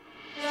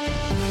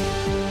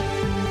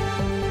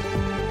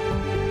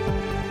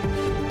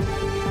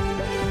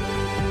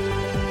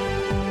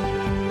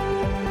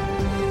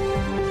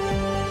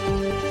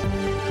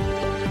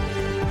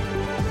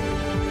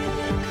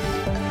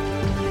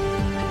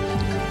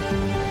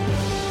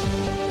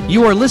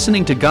You are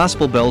listening to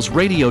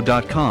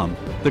GospelBellsRadio.com,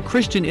 the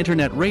Christian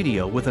internet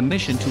radio with a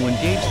mission to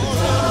engage the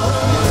culture.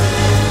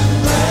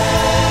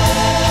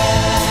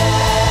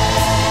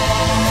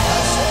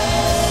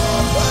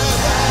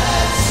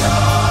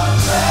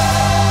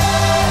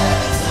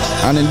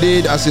 And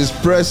indeed, as His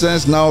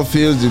presence now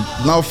fills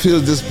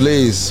this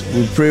place,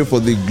 we pray for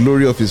the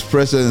glory of His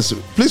presence.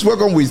 Please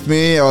welcome with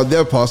me our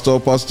dear Pastor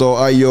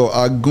Ayo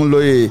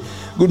Agunloye.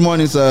 Good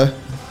morning, sir.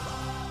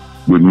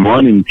 Good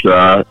morning,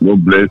 sir.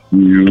 God bless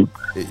you.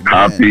 Amen.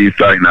 Happy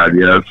Easter in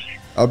advance.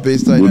 Happy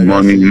Easter Good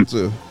morning,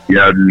 too.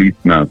 dear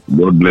listeners.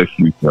 God bless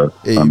you, sir.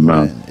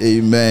 Amen.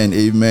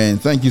 Amen.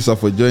 Thank you, sir,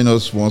 for joining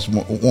us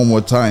one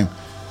more time.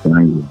 Thank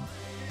you.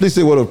 Please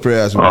say a word of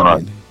prayer as well.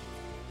 Right.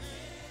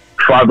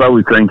 Father,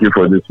 we thank you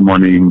for this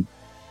morning.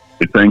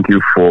 We thank you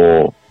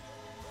for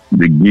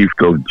the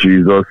gift of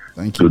Jesus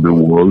to the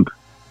world.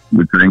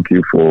 We thank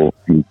you for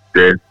His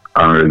death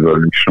and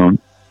resurrection.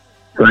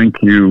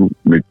 Thank you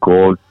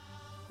because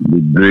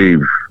the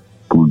grave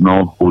could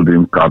not hold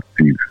Him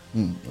captive.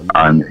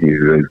 And He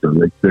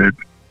resurrected,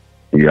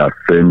 He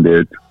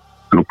ascended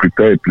to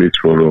prepare a place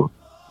for us.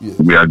 Yes.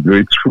 We are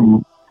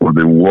grateful for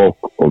the work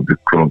of the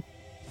cross.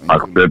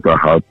 Accept a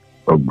heart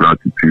of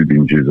gratitude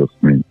in Jesus'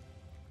 name.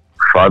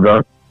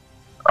 Father,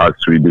 as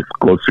we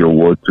discuss your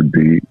word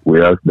today, we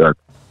ask that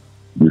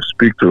you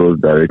speak to us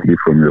directly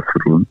from your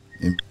throne.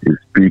 You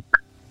speak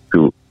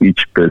to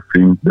each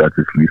person that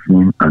is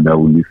listening and that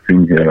will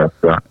listen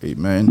hereafter.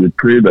 Amen. We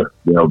pray that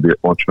there will be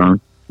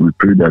utterance. We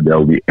pray that there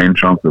will be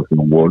entrance of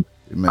your word.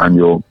 Amen. And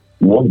your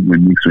word will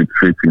mix with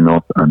faith in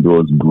us and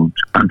do us good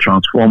and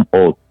transform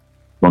us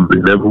from the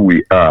level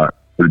we are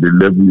to the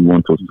level you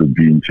want us to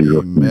be in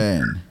Jesus' name.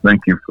 Amen.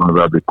 Thank you,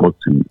 Father, because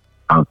you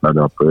answered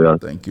our prayers.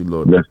 Thank you,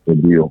 Lord. Blessed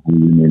be your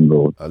holy name,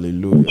 Lord.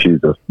 Hallelujah. In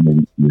Jesus'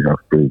 name we have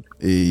prayed.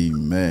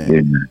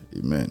 Amen.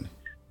 Amen.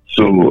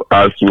 So,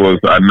 as was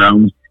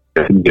announced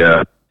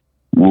earlier,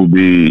 we'll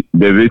be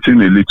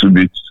debating a little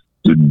bit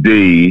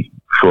today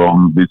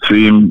from the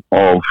theme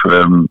of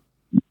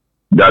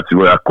that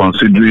we are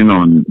considering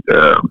on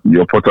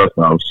your Potter's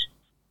House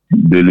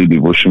daily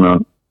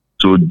devotional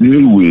to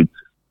deal with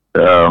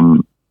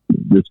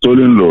the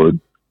stolen Lord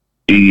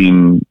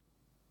in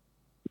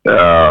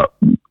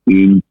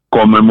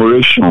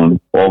commemoration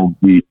of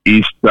the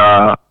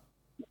Easter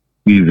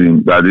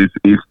season, that is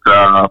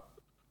Easter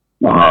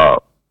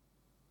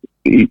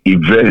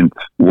event,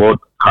 what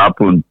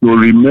happened, to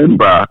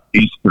remember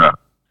Easter.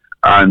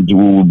 And we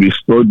will be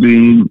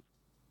studying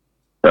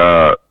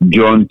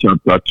John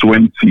chapter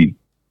 20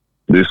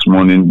 this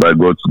morning by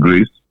God's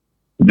grace.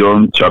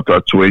 John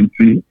chapter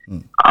 20,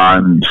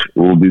 and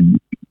we'll be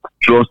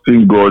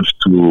trusting God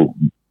to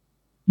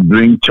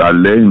bring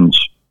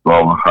challenge to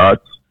our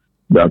hearts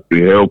that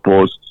will help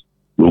us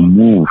to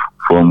move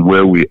from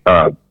where we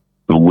are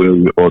to where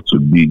we ought to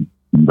be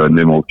in the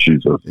name of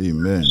Jesus.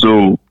 Amen.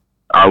 So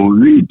I will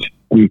read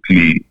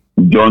quickly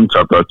John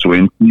chapter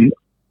 20,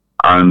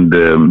 and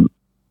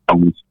I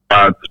will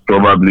start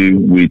probably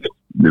with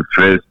the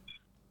first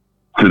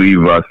 3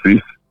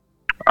 verses,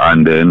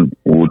 and then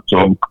we'll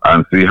talk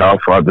and see how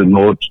far the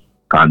Lord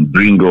can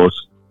bring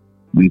us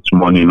this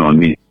morning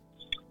on it.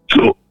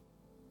 So,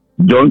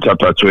 John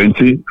chapter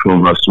 20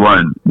 from verse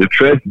 1. The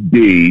first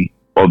day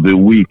of the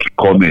week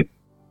cometh.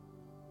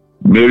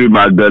 Mary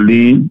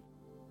Magdalene,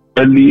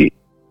 the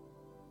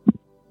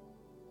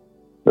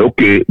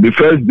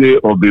first day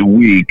of the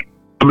week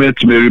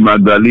cometh Mary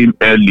Magdalene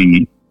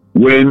early,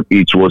 when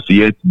it was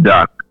yet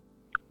dark,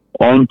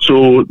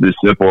 unto the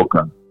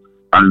sepulchre,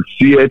 and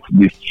seeth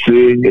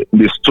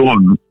the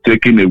stone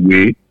taken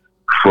away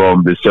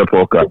from the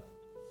sepulchre.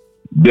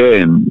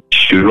 Then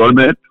she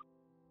runneth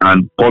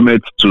and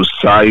cometh to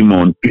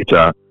Simon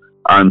Peter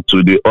and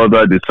to the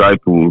other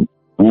disciple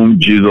whom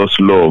Jesus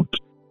loved,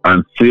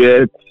 and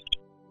saith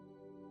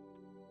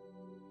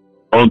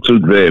unto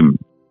them,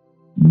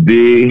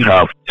 They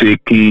have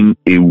taken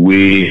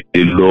away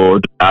the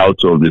Lord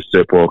out of the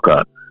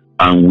sepulchre,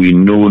 and we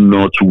know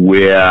not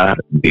where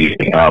they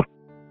have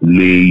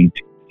laid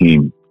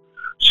him.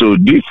 So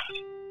this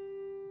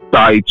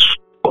title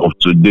of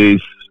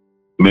today's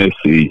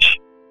message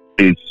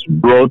is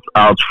brought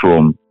out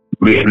from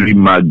Mary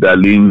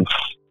Magdalene's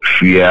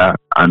fear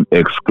and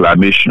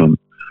exclamation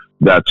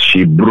that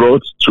she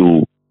brought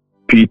to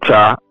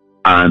Peter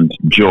and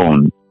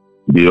John,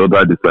 the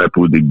other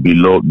disciple, the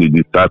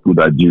disciple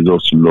that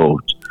Jesus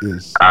loved.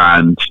 Yes.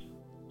 And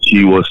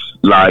she was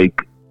like,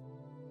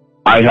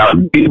 I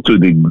have been to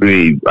the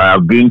grave, I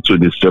have been to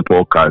the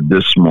sepulchre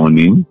this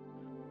morning,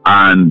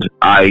 and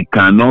I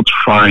cannot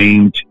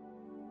find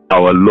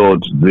our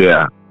Lord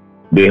there.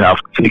 They have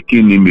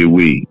taken him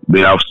away.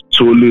 They have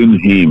stolen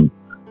him.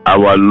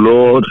 Our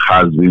Lord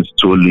has been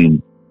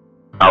stolen.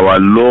 Our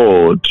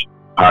Lord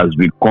has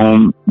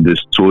become the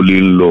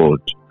stolen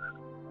Lord.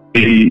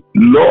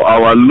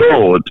 Our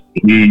Lord,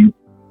 He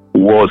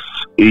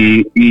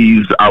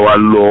is our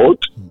Lord.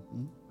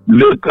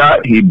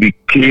 Later, He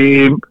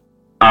became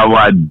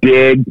our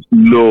dead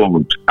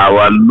Lord,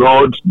 our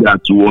Lord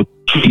that was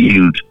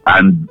killed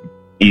and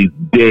is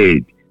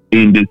dead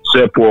in the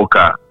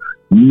sepulchre.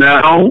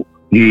 Now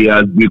he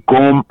has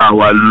become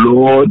our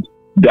Lord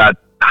that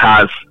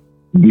has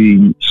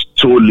been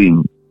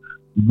stolen.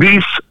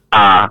 These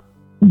are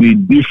the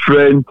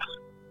different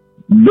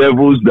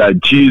levels that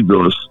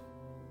Jesus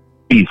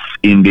is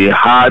in the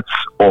hearts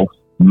of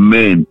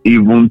men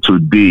even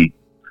today.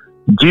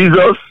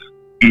 Jesus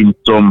in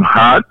some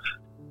hearts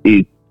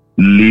is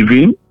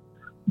living.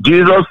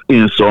 Jesus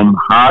in some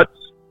hearts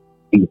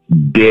is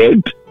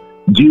dead.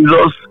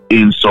 Jesus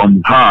in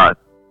some hearts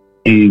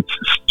is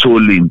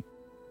stolen.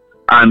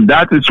 And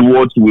that is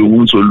what we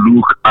want to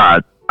look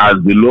at as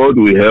the Lord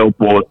will help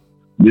us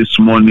this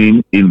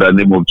morning in the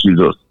name of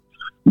Jesus.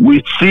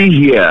 We see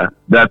here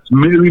that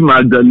Mary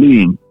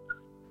Magdalene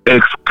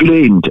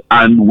exclaimed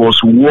and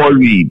was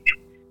worried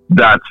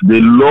that the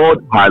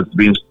Lord has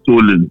been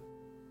stolen.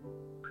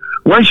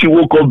 When she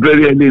woke up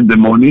very early in the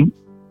morning,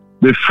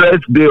 the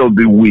first day of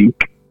the week,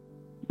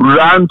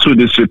 ran to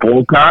the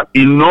sepulchre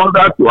in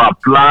order to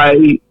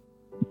apply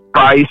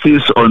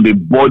spices on the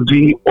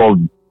body of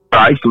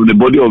Christ, on the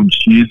body of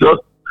Jesus,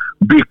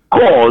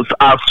 because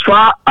as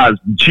far as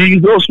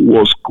Jesus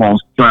was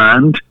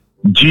concerned,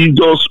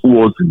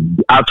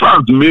 as far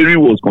as Mary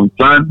was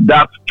concerned,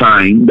 that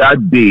time,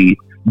 that day,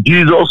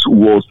 Jesus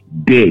was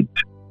dead.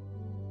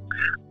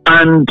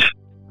 And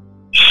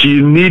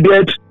she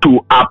needed to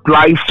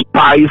apply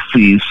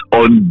spices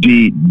on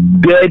the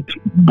dead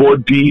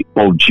body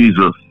of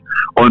Jesus,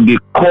 on the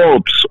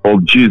corpse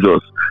of Jesus.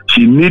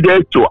 She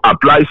needed to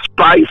apply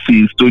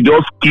spices to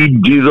just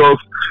keep Jesus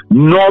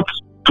not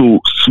to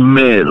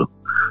smell,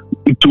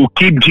 to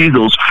keep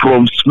Jesus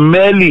from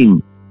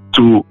smelling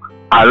to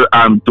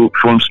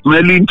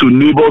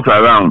neighbors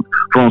around,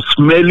 from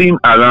smelling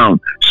around.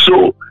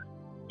 So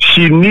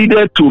she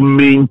needed to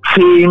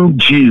maintain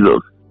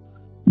Jesus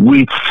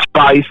with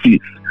spices.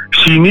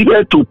 She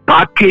needed to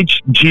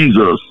package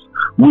Jesus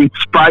with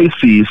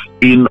spices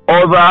in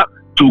order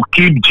to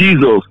keep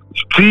Jesus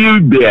still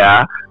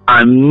there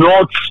and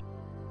not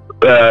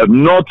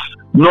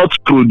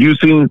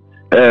producing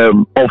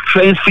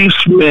offensive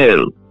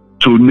smell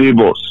to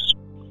neighbors.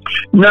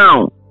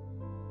 Now,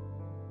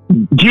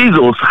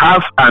 Jesus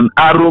has an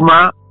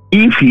aroma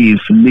if he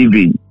is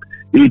living.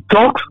 He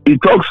talks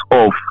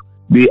of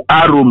the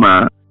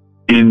aroma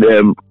in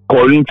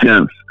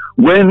Corinthians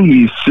when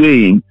he's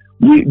saying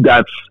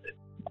that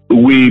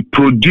we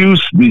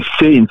produce the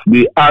saints,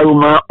 the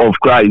aroma of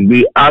Christ,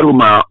 the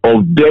aroma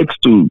of death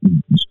to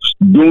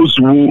those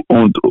who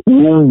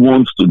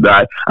want to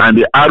die, and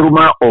the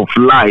aroma of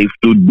life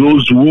to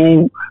those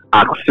who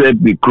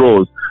accept the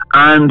cross.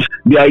 And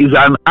there is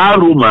an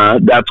aroma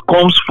that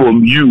comes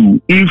from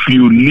you if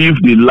you live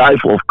the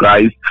life of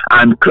Christ,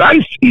 and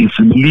Christ is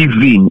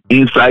living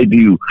inside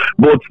you.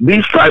 But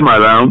this time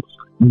around,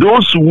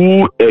 those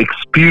whose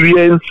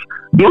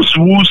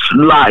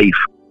life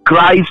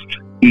Christ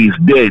is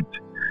dead,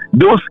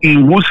 those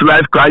in whose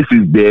life Christ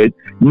is dead,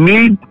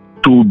 need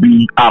to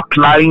be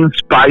applying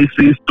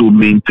spices to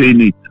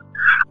maintain it.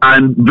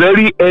 And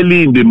very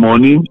early in the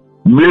morning,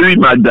 Mary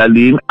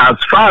Magdalene, as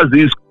far as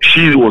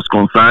she was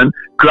concerned,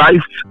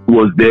 Christ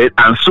was dead,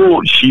 and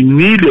so she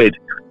needed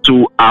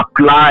to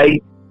apply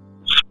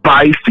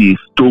spices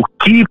to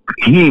keep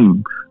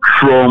him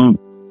from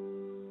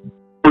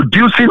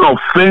producing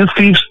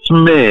offensive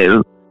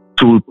smell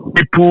to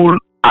people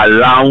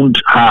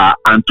around her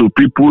and to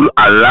people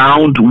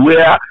around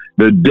where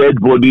the dead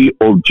body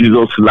of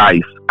Jesus lies.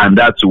 And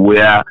that's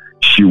where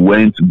she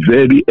went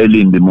very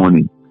early in the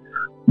morning.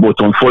 But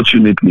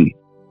unfortunately,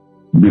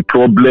 the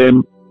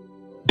problem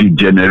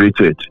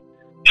degenerated.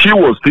 She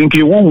was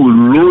thinking, who will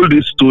roll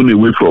this stone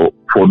away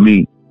for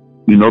me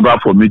in order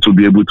for me to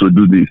be able to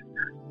do this?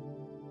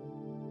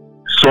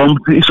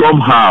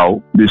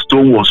 Somehow the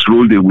stone was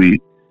rolled away.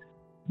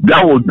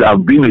 That would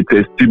have been a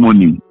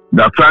testimony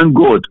that, thank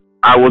God,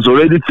 I was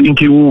already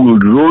thinking who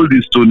would roll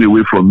the stone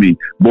away from me,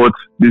 but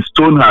the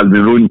stone has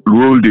been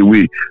rolled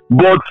away.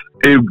 But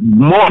a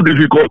more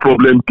difficult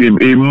problem came,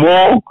 a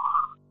more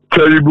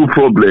terrible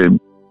problem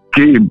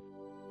came.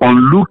 On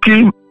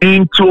looking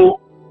into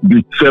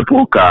the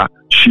sepulchre,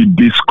 she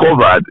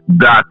discovered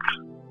that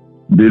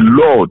the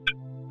Lord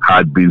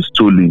had been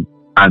stolen,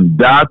 and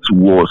that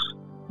was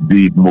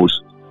the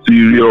most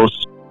serious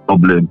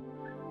problem.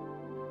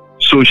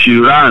 So she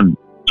ran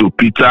to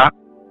Peter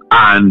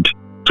and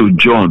to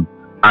John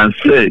and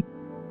said,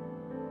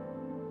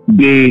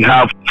 they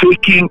have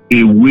taken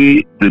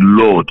away the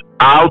Lord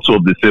out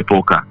of the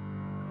sepulchre.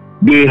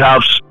 They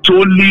have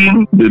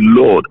stolen the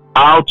Lord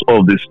out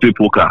of the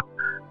sepulchre,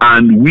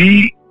 and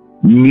we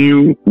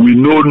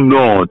know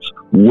not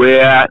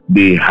where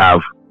they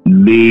have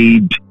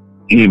laid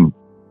him.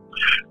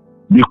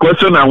 The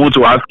question I want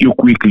to ask you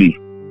quickly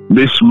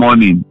this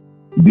morning,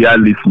 dear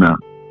listener,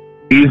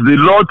 is the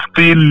Lord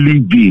still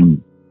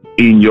living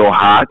in your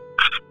heart?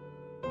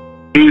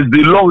 Is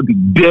the Lord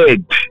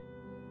dead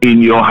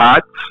in your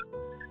heart?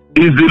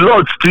 Is the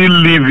Lord still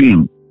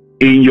living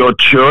in your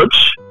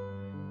church?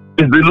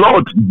 Is the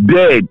Lord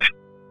dead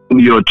in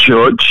your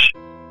church?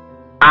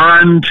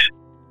 And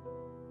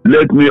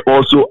let me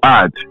also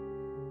add,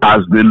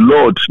 has the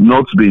Lord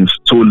not been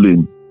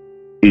stolen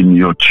in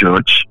your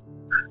church?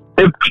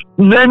 If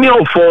many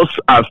of us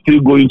are still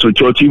going to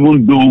church,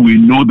 even though we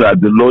know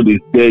that the Lord is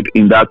dead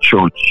in that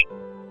church,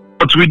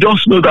 but we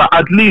just know that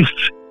at least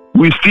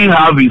we still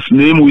have his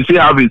name, we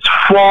still have his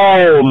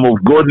form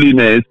of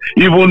godliness,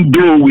 even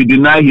though we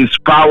deny his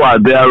power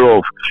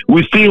thereof.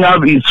 We still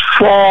have his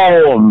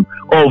form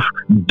of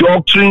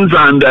doctrines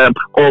and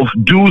of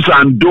do's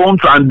and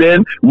don'ts, and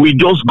then we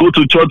just go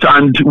to church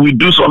and we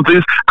do some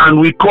things and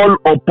we call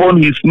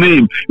upon his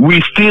name.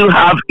 We still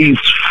have his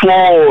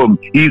form,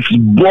 his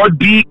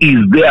body is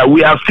there.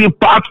 We are still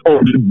part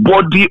of the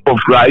body of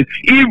Christ,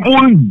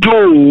 even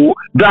though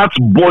that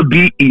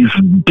body is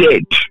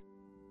dead.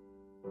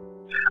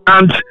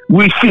 And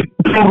we see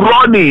people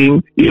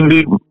running in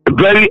the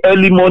very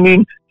early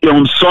morning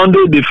on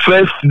Sunday, the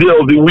first day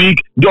of the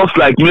week, just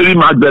like Mary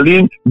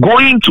Magdalene,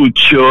 going to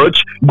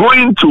church,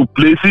 going to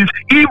places,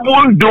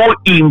 even though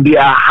in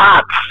their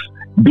hearts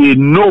they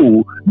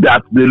know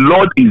that the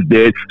Lord is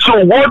dead.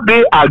 So what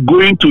they are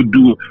going to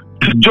do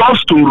is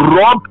just to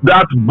rub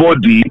that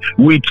body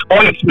with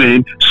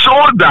ointment so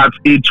that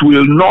it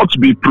will not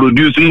be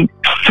producing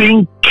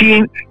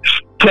stinking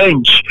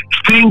stench,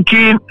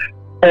 stinking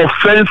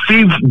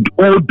offensive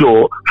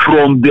odor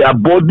from their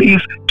bodies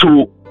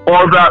to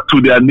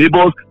their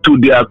neighbors, to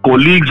their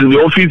colleagues in the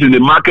office, in the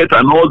market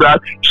and all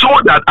that, so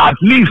that at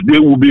least they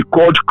will be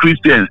called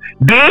Christians.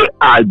 They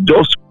are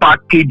just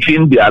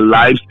packaging their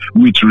lives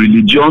with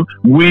religion,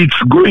 with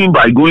going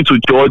to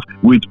church,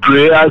 with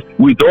prayers,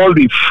 with all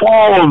the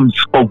forms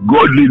of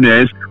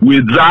godliness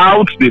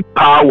without the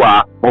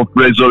power of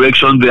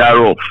resurrection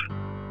thereof.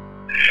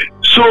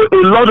 So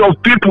a lot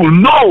of people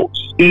know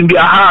in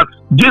their hearts,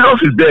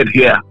 Jesus is dead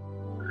here.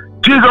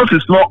 Jesus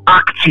is not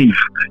active.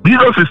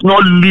 Jesus is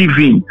not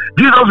living.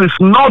 Jesus is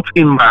not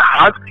in my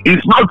heart.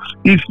 He's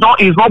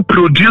not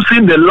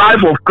producing the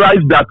life of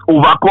Christ that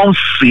overcomes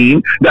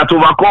sin, that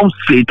overcomes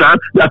Satan,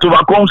 that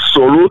overcomes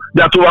sorrow,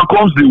 that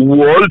overcomes the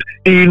world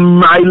in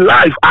my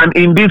life. And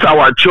in this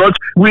our church,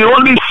 we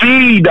only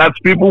see that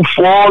people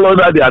fall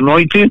under the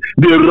anointing,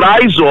 they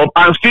rise up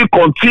and still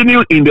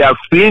continue in their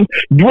sin.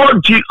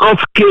 What Jesus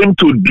came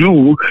to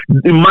do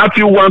in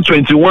Matthew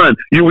 1:21,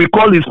 you will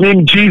call his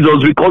name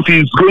Jesus because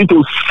he is going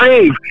to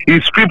save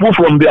his people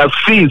from their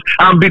sins.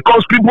 And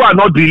because people are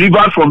not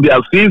delivered from their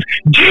sins,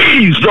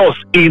 Jesus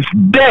is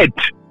dead.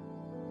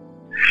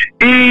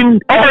 In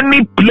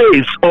any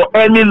place or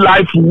any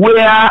life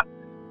where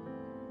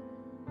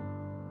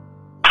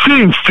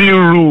sin still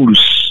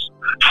rules,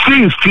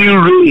 sin still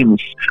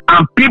reigns,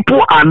 and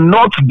people are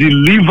not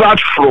delivered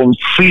from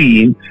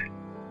sin,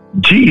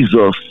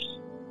 Jesus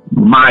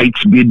might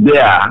be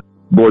there,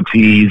 but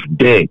he is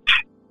dead.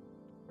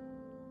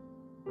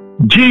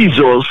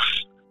 Jesus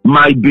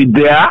might be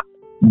there,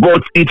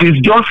 but it is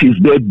just his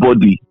dead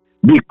body,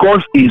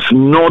 because he's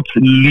not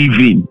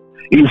living,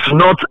 he's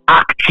not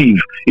active,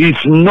 he's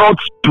not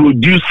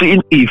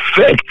producing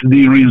effect,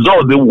 the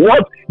result,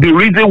 the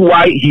reason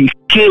why he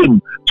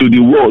came to the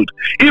world.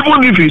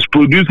 Even if he's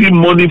producing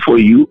money for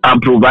you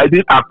and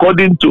providing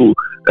according to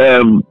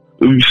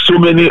so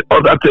many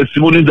other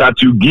testimonies that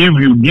you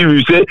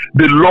say,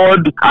 the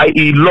Lord,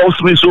 he loves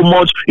me so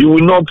much, he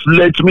will not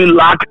let me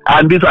lack,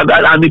 and this and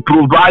that, and he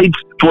provides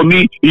for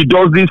me, he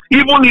does this.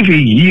 Even if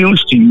he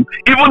heals you,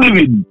 even if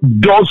he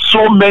does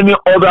so many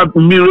other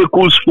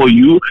miracles for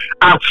you,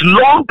 as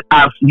long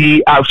as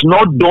he has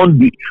not done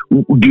the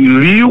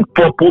real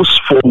purpose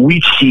for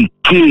which he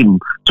came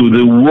to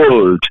the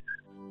world.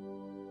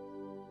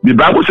 The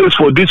Bible says,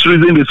 for this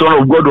reason the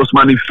Son of God was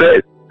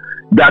manifest,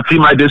 that he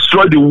might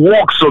destroy the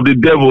works of the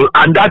devil,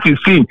 and that is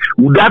sin.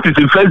 That is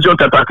in 1 John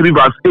chapter 3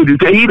 verse 8.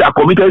 It says, he that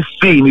committed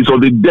sin is of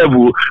the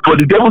devil, for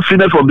the devil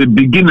sinned from the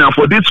beginning, and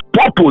for this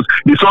purpose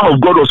the Son of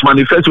God was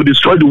manifest, to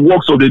destroy the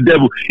works of the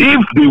devil.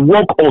 If the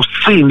work of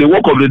sin, the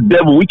work of the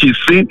devil, which is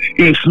sin,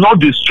 is not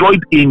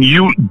destroyed in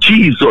you,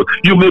 Jesus,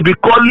 you may be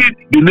calling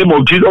the name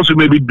of Jesus, you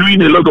may be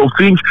doing a lot of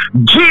things,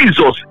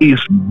 Jesus is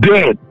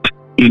dead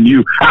in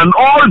you, and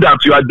all that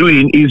you are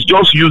doing is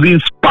just using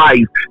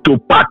spice to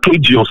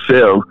package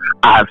yourself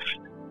as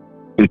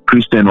a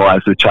Christian or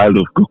as a child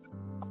of God.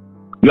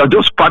 You are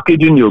just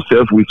packaging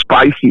yourself with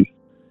spices.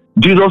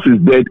 Jesus is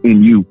dead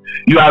in you.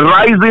 You are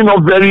rising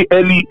up very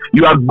early.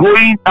 You are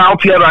going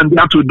out here and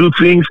there to do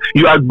things.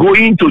 You are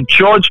going to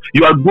church.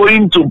 You are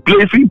going to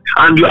places,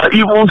 and you are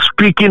even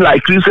speaking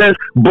like Christians.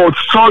 But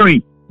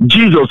sorry,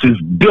 Jesus is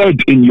dead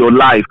in your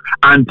life.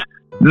 And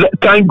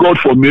thank God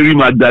for Mary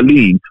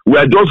Magdalene. We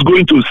are just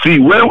going to see,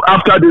 well,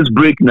 after this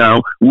break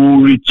now, we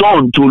will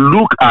return to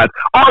look at,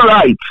 all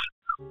right,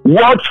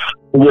 what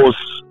was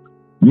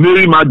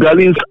Mary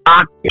Magdalene's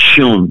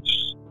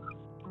actions?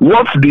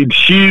 What did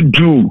she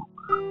do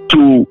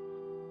to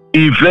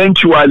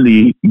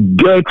eventually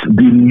get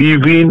the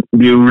living,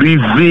 the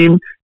risen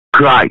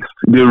Christ,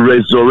 the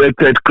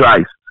resurrected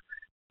Christ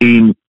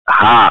in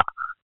her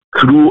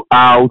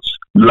throughout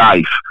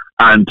life?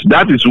 And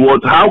that is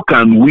how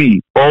can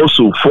we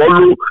also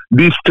follow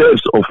these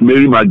steps of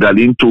Mary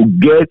Magdalene to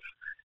get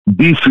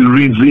this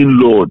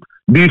risen Lord,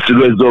 this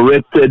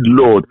resurrected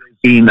Lord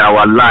in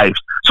our lives?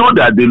 so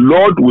that the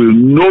Lord will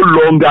no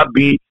longer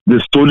be the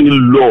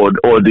stolen Lord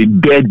or the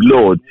dead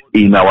Lord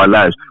in our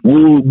lives.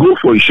 We will go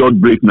for a short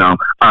break now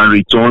and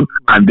return,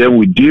 and then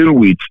we deal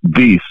with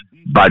this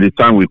by the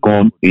time we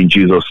come, in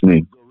Jesus'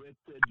 name.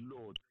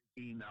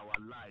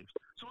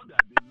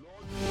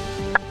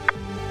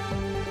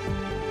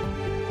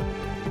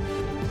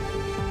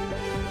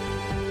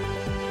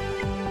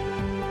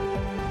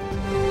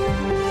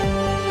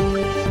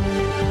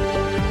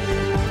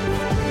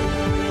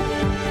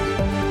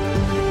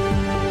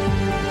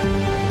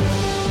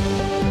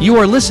 You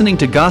are listening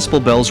to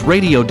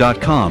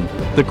GospelBellsRadio.com,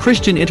 the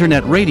Christian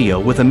internet radio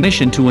with a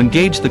mission to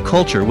engage the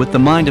culture with the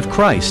mind of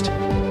Christ.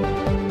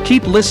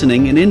 Keep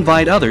listening and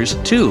invite others,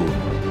 too.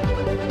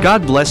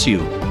 God bless you.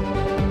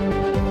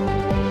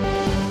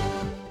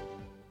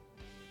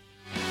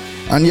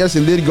 And yes,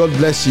 indeed, God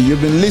bless you. You've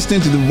been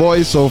listening to the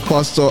voice of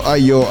Pastor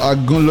Ayo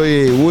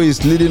Agunloye, who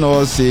is leading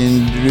us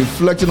in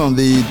reflecting on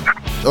the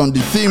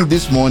theme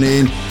this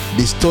morning,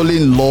 the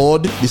stolen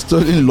Lord. The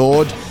stolen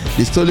Lord.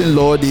 The stolen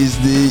Lord is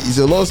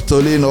the Lord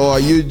stolen, or are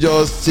you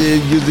just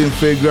using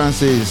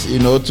fragrances,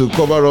 to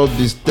cover up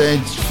the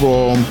stench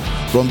from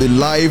the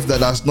life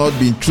that has not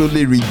been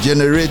truly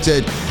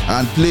regenerated?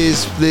 And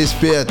please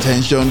pay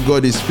attention.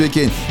 God is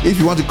speaking. If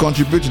you want to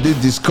contribute to this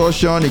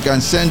discussion, you can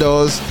send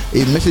us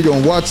a message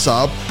on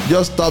WhatsApp.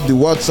 Just tap the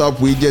WhatsApp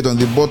widget on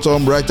the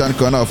bottom right hand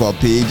corner of our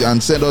page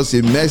and send us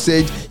a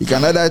message. You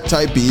can either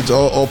type it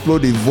or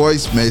upload a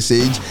voice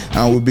message,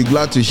 and we'll be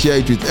glad to share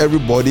it with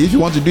everybody. If you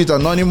want to do it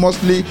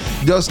anonymously,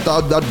 just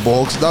tap that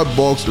box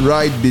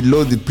right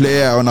below the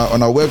player on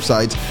our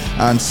website,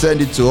 and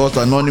send it to us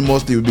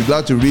anonymously. We'll be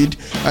glad to read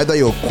either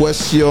your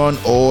question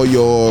or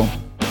your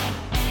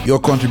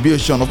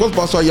contribution. Of course,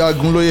 Pastor Ayo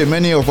Agunloye,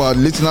 many of our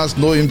listeners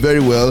know him very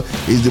well.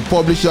 He's the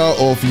publisher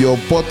of your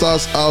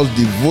Potter's House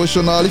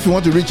devotional. If you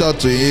want to reach out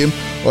to him,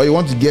 or you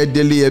want to get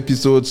daily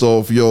episodes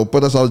of your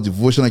Potter's House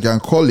devotional, you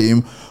can call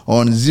him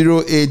on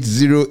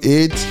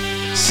 0808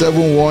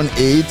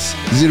 718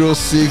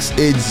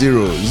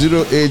 0680,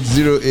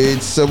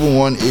 0808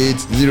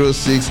 718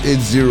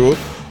 0680.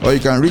 Or you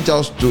can reach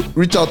out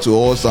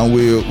to us, and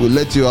we'll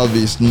let you have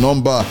his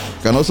number.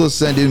 You can also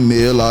send him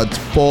mail at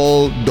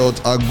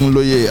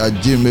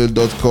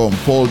paul.agunloye@gmail.com,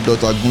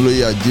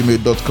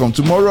 paul.agunloye@gmail.com.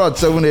 Tomorrow at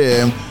 7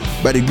 a.m.,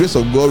 by the grace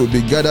of God, we'll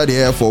be gathered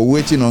here for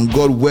Waiting on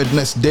God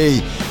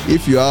Wednesday.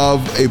 If you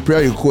have a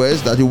prayer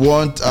request that you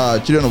want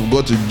children of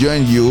God to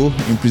join you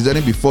in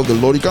presenting before the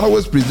Lord, you can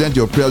always present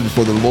your prayers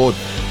before the Lord.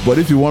 But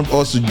if you want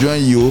us to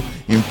join you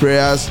in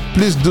prayers,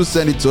 please do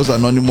send it to us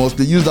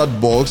anonymously. Use that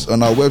box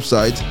on our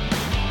website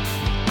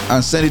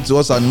and send it to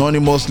us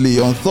anonymously.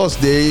 On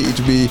Thursday, it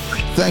will be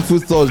Thankful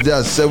Thursday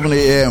at 7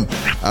 a.m.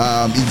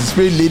 Is the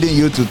Spirit leading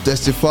you to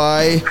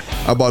testify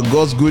about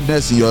God's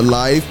goodness in your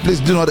life? Please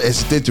do not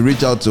hesitate to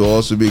reach out to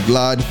us. We'll be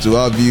glad to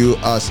have you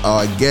as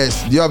our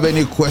guest. Do you have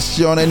any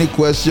question on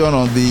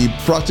the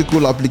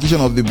practical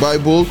application of the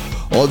Bible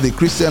or the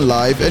Christian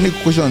life? Any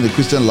question on the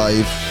Christian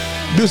life?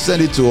 Do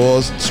send it to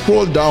us.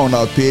 Scroll down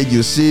our page.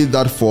 You see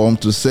that form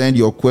to send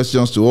your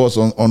questions to us.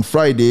 On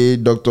Friday,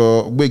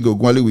 Dr. Wego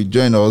Gwali will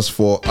join us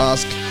for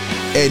Ask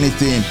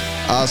Anything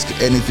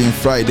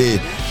Friday.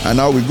 And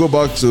now we go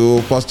back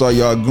to Pastor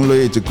Ayo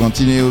Agunloye to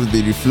continue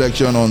the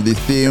reflection on the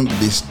theme,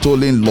 the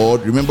stolen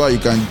Lord. Remember, you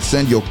can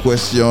send your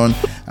question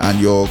and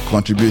your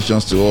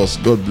contributions to us.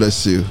 God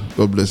bless you.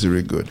 God bless you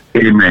very good.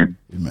 Amen.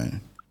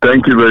 Amen.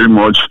 Thank you very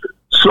much.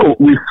 So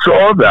we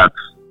saw that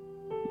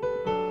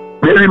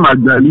Mary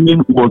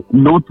Magdalene was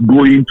not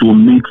going to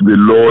meet the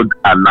Lord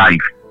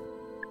alive.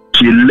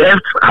 She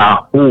left her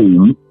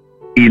home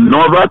in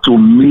order to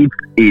meet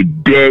a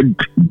dead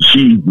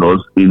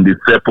Jesus in the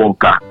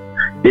sepulchre.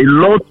 A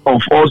lot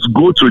of us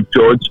go to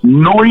church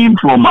knowing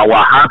from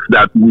our hearts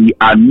that we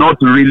are not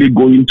really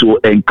going to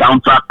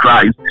encounter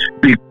Christ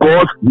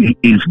because he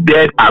is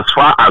dead as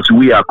far as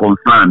we are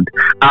concerned.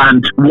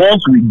 And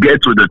once we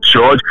get to the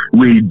church,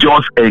 we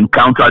just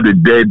encounter the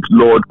dead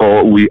Lord,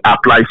 or we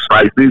apply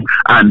spices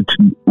and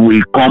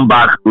we come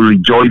back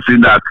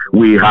rejoicing that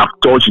we have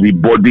touched the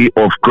body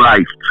of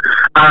Christ.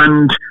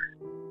 And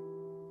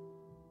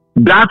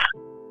that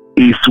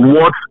is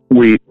what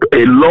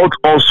a lot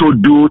also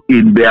do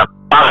in their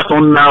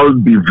personal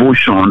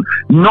devotion,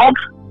 not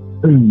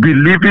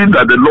believing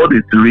that the Lord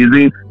is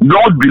risen,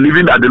 not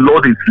believing that the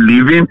Lord is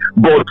living,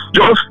 but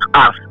just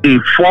as a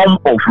form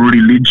of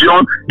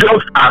religion,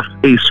 just as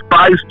a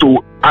spice to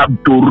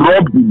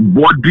rub the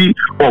body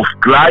of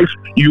Christ.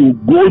 You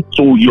go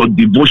to your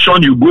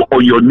devotion, you go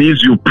on your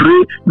knees, you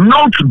pray,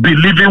 not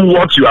believing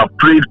what you have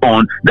prayed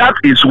on. That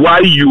is why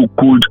you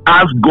could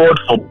ask God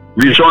for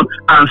vision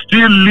and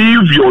still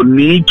leave your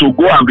need to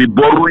go and be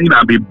borrowing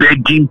and be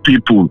begging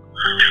people.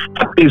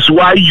 That is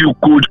why you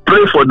could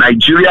pray for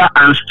Nigeria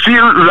and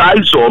still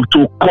rise up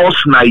to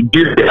curse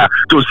Nigeria,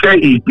 to say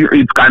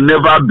it can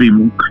never be,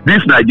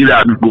 this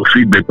Nigeria will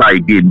feel better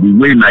again, the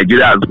way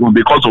Nigeria has gone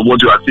because of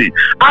what you are saying.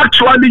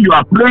 Actually, you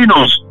are praying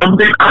on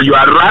something and you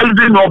are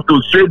rising up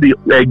to say the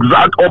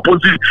exact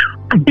opposite,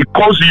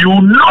 because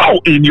you know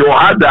in your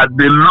heart that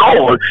the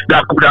Lord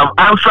that could have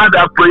answered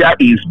that prayer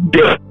is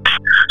dead.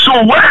 So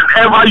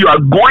whenever you are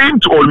going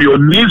on your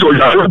knees or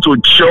you are going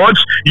to church,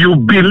 you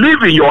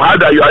believe in your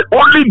heart that you are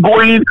only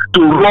going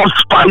to rub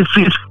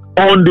spices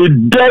on the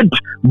dead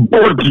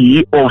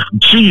body of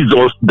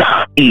Jesus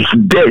that is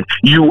dead.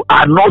 You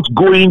are not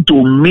going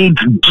to meet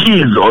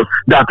Jesus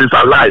that is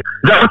alive.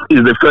 That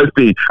is the first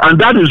thing. And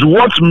that is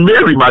what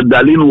Mary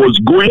Magdalene was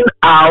going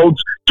out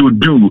to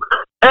do.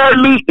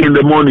 Early in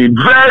the morning,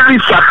 very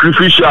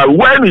sacrificial,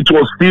 when it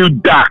was still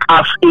dark,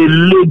 as a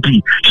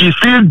lady, she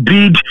still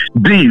did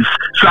this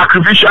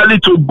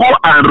sacrificially to go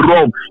and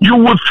rob. You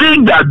would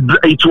think that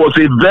it was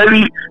a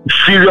very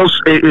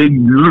serious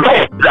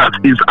Lord that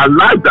is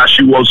alive that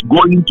she was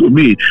going to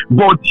meet,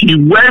 but he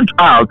went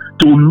out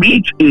to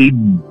meet a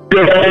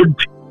dead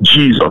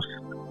Jesus.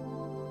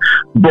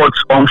 But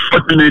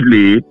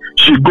unfortunately,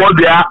 she got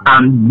there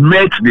and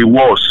met the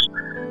worst,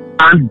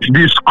 and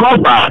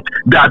discovered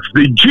that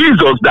the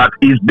Jesus that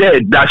is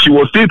dead, that she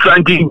was still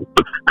thanking,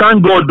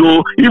 thank God,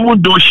 though,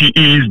 even though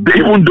Jesus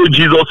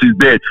is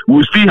dead,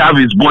 we still have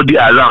his body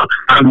around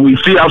and we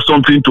still have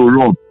something to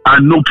rub,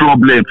 and no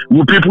problem.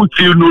 Will people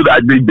still know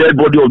that the dead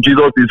body of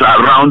Jesus is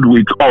around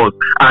with us,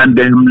 and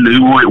then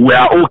we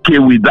are okay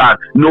with that?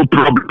 No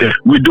problem.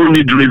 We don't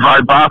need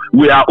revival.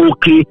 We are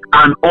okay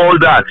and all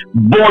that.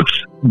 But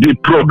the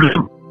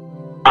problem,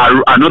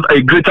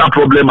 a greater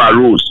problem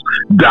arose,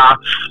 that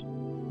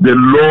the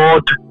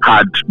Lord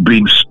had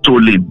been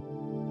stolen.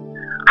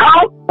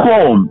 How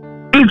come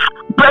it's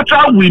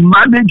better we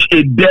manage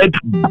a dead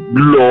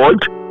Lord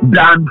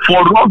than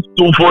for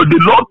the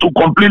Lord to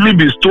completely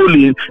be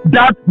stolen?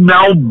 That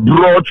now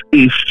brought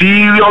a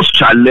serious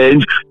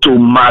challenge to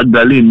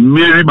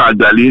Mary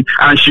Magdalene,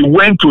 and she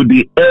went to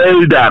the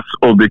elders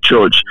of the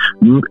church,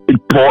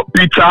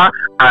 Peter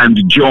and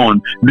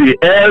John, the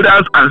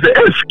elders, and said,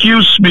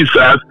 "Excuse me,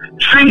 sirs,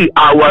 see,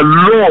 our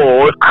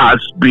Lord has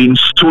been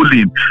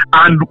stolen."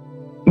 And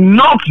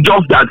not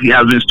just that he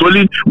has been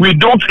stolen, we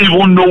don't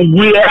even know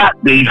where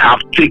they have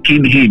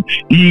taken him.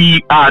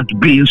 He had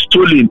been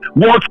stolen.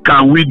 What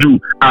can we do?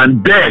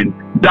 And then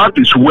that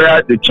is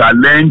where the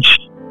challenge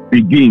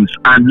begins.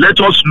 And let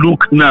us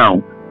look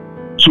now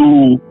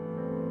to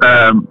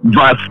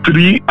verse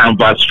 3 and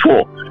verse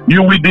 4.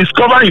 You will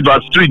discover in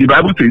verse 3, the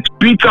Bible says,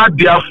 Peter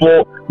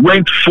therefore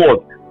went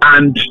forth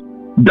and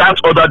that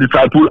other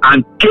disciple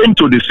and came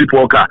to the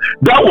sepulchre.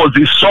 That was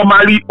the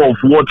summary of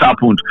what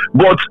happened.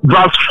 But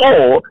verse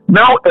 4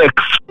 now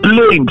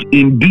explained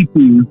in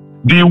detail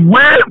the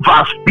way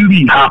verse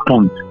 3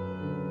 happened.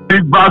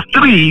 The verse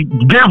 3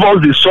 gave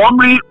us the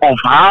summary of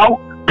how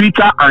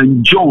Peter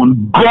and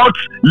John got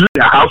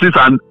their houses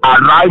and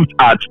arrived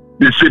at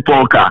the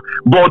sepulchre.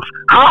 But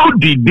how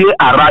did they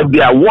arrive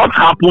there? What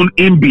happened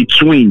in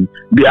between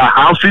their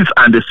houses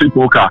and the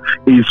sepulchre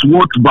is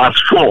what verse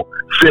 4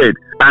 said.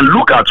 And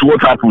look at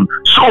what happened.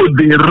 So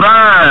they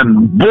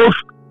ran both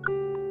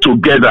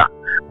together,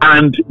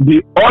 and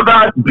the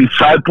other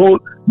disciple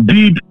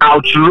did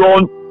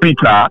outrun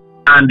Peter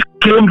and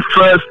came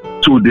first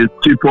to the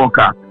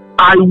sepulchre.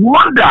 I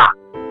wonder,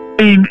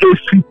 in a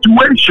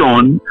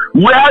situation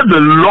where the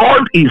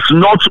Lord is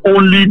not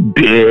only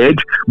dead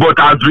but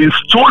has been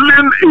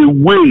stolen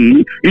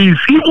away,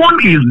 even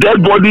his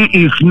dead body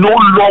is no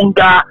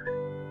longer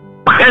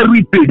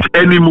heritage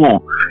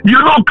anymore. You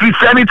know,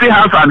 Christianity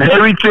has an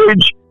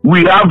heritage.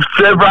 We have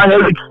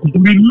several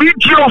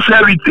religious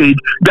heritage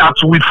that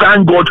we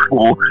thank God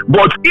for,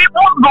 but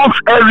even those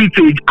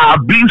heritage are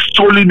being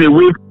stolen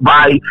away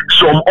by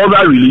some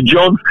other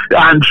religions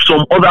and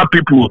some other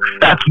people.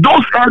 That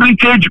those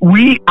heritage,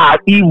 we are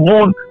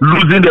even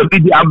losing them.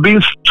 They are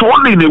being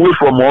stolen away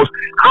from us.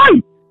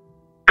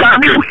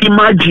 Can you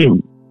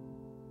imagine?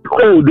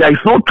 Oh, there is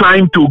no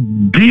time to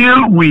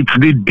deal with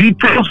the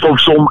details of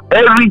some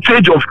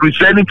heritage of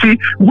Christianity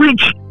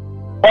which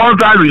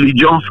other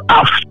religions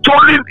have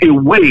stolen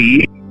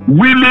away.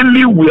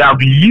 Willingly we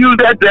have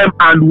yielded them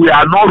and we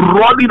are not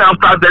running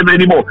after them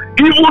anymore,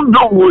 even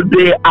though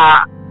they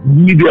are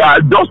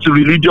just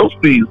religious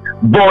things,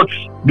 but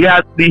they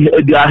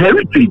are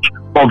heritage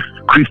of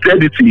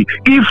Christianity.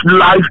 If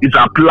life is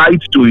applied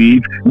to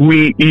it,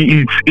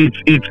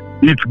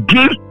 it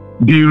gives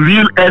the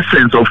real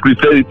essence of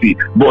Christianity,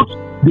 but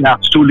they are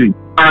stolen.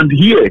 And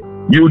here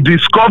you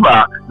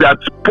discover that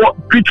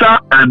Peter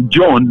and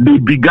John, they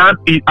began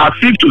as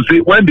if to say,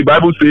 when the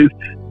Bible says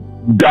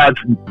that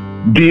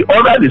the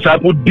other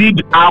disciple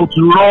did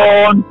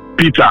outrun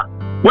Peter,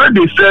 when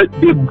they said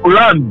they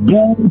ran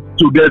both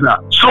together,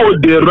 so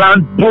they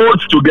ran both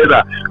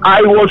together.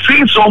 I was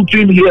seeing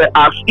something here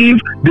as if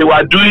they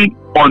were doing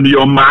on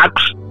your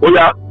marks,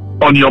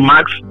 on your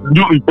marks,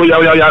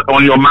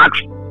 on your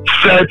marks,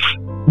 set,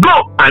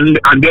 go, and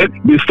then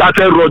they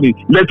started running.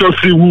 Let us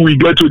see who we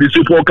get to the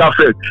sepulchre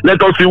first.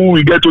 Let us see who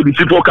we get to the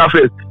sepulchre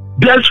first.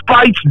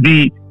 Despite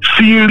the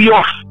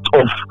seriousness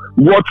of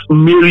what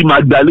Mary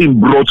Magdalene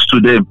brought to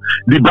them,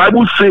 the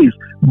Bible says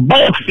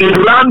both they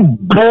ran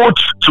both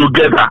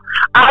together.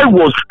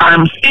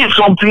 I'm seeing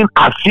something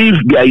as if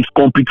there is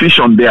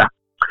competition there,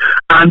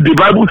 and the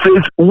Bible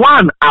says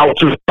one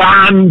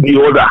outran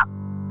the other.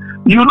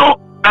 You know,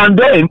 And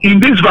then in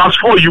this verse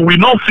 4, you will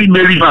not see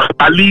Mary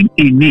Magdalene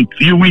in it.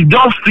 You will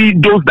just see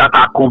those that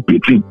are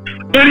competing.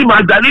 Mary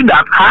Magdalene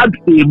that had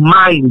a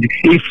mind,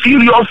 a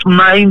serious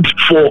mind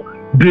for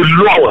the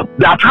Lord,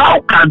 that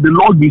how can the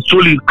Lord be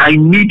stolen? I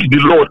need the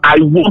Lord. I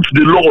want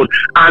the Lord.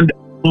 And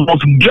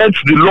must get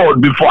the Lord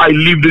before I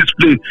leave this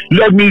place.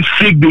 Let me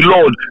seek the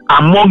Lord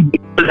among the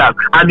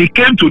elders. And he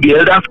came to the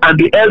elders, and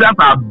the elders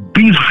are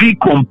busy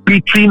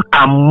competing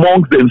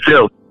amongst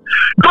themselves.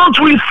 Don't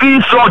we see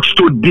such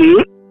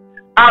today?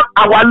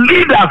 Our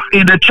leaders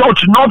in the church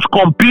not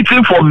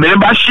competing for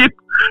membership,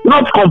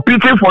 not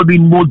competing for the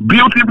most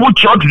beautiful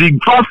church, the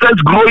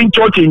fastest growing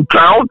church in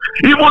town.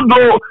 Even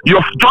though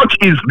your church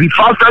is the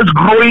fastest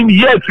growing,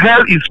 yes,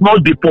 hell is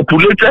not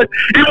depopulated.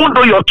 Even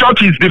though your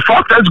church is the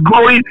fastest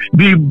growing,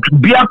 the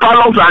beer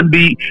parlors and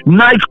the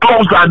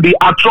nightclubs and the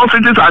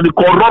atrocities and the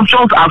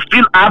corruptions are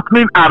still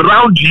happening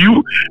around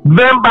you.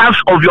 Members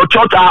of your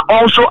church are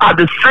also at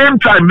the same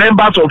time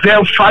members of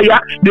hellfire.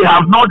 They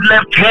have not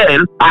left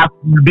hell, as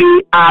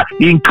they are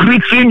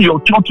increasing your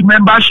church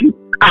membership.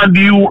 And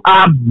you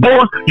are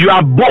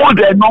bold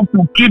enough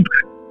to keep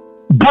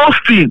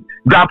boasting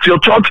that your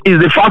church is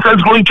the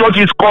fastest growing church,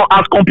 is called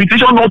as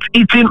competition not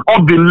eating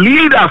up the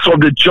leaders of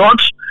the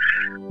church.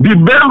 The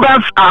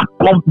members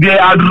they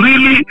are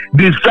really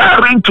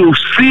desiring to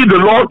see the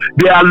Lord.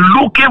 They are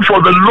looking for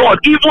the Lord.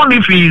 Even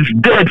if he is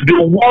dead, they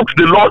want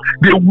the Lord.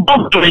 They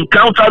want to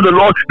encounter the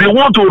Lord. They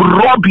want to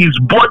rub his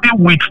body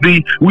with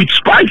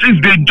spices.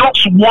 They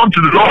just want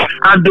the Lord.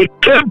 And they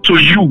came to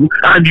you,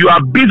 and you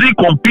are busy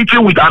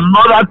competing with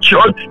another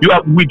church. You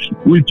are with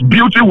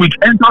beauty, with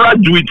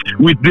entourage,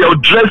 with their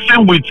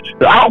dressing, with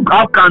how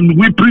can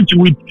we preach,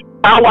 with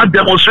our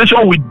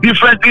demonstration, with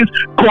different things.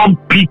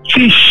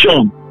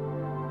 Competition.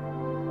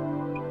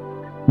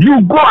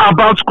 You go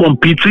about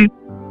competing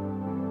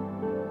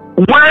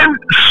when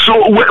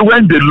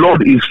the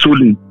Lord is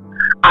stolen.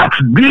 At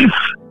this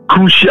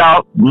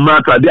crucial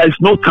matter, there is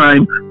no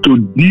time to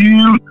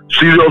deal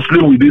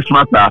seriously with this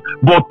matter.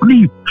 But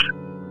please,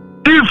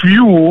 if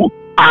you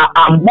are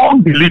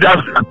among the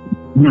leaders that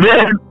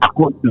men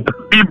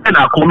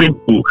are coming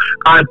to,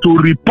 and to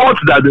report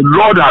that the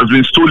Lord has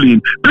been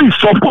stolen, please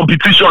stop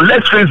competition.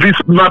 Let's face this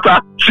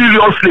matter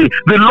seriously.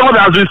 The Lord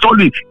has been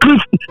stolen.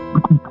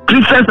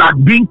 Christians are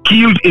being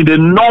killed in the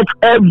north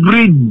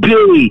every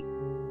day.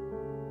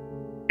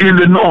 In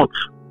the north.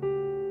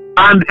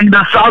 And in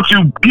the south,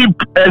 you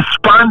keep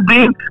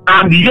expanding,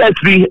 and yet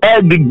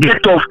the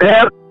gate of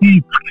hell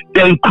is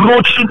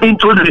encroaching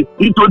into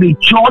the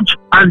church.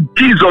 And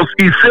Jesus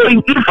is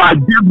saying, if I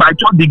build my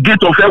church, the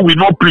gate of hell will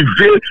not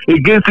prevail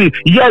against it.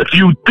 Yet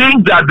you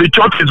think that the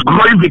church is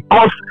growing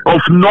because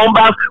of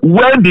numbers,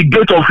 when the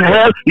gate of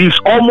hell is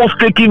almost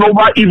taking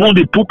over even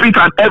the pulpit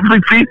and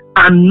everything.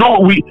 And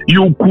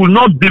you could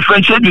not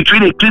differentiate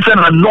between a Christian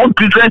and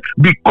non-Christian,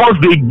 because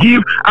they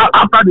give,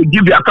 after they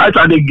give their tithes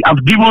and they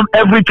have given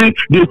everything,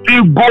 they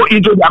still go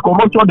into their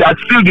corruption. They are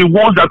still the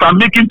ones that are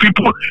making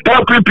people,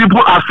 helping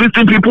people,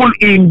 assisting people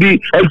in the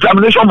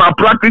examination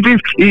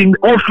malpractices, in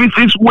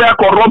offices where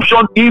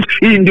corruption is,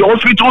 in the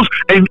hospitals,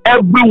 and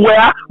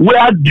everywhere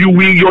where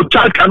your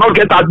child cannot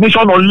get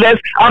admission unless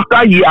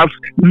after he has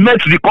met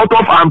the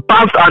cutoff and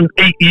passed and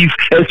he is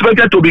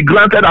expected to be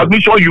granted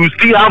admission. You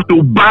still have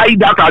to buy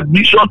that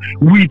admission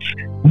with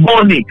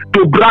money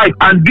to bribe,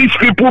 and these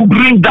people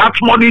bring that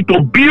money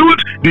to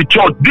build the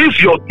church.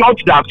 This your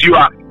church that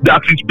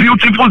is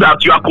beautiful,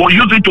 that you are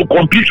using to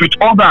compete with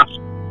others.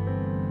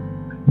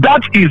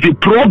 That is the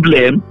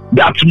problem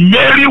that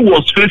Mary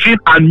was facing,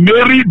 and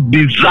Mary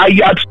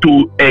desired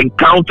to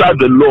encounter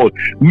the Lord.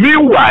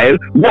 Meanwhile,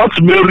 what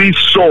Mary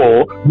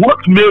saw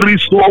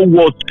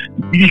was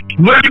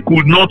Mary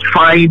could not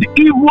find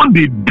even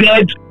the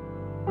dead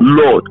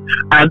Lord.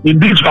 And in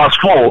this verse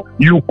 4,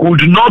 you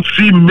could not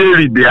see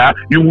Mary there.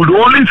 You would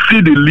only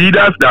see the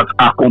leaders that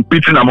are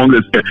competing among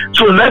themselves.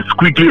 So let's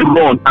quickly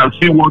run and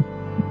see what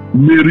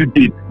Mary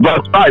did.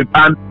 Verse 5,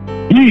 and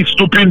he is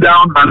stooping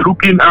down and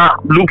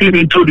looking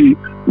into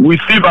we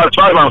see verse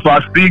 5 and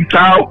verse 6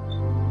 how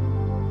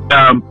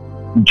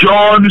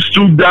John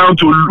stooped down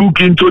to look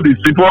into the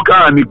sepulchre,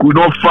 and he could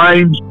not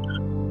find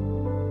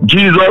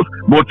Jesus,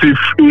 but he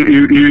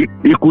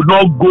could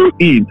not go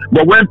in.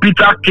 But when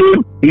Peter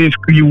came,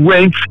 he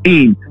went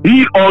in.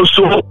 He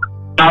also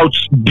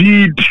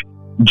outdid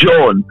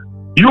John.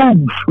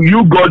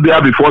 You got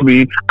there before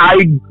me, I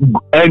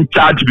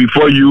entered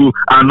before you,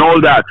 and all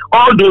that.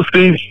 All those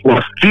things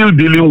were still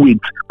dealing with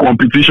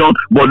competition,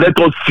 but let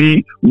us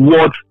see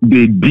what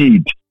they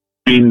did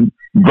in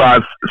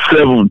verse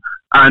 7.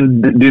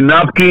 And the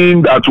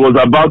napkin that was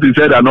about his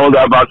head and all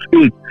that.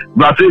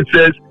 Verse 8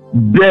 says,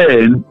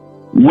 then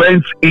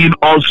went in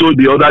also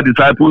the other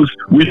disciples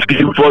which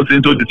came first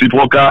into the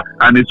sepulchre,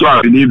 and they saw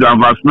and believed.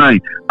 And verse 9,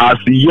 as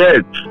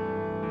yet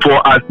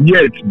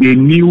they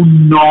knew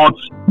not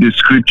the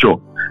scripture.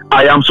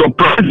 I am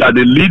surprised that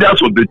the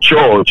leaders of the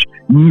church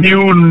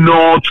knew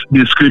not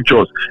the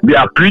scriptures. They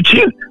are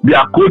preaching, they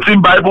are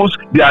quoting Bibles,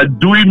 they are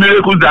doing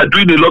miracles, they are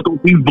doing a lot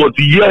of things, but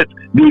yet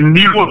they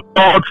knew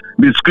not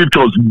the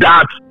scriptures.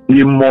 That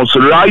He must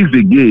rise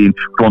again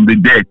from the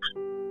dead.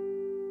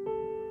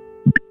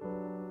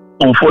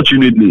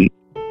 Unfortunately,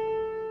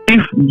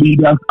 if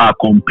leaders are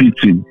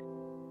competing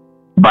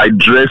by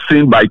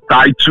dressing, by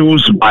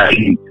titles, by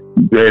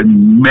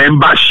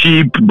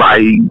membership, by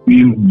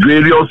in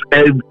various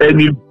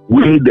any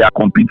way they are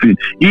competing,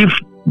 if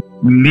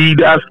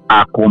leaders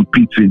are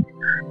competing,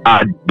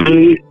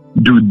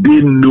 do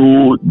they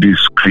know the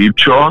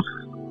scriptures?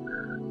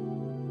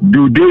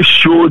 Do they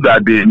show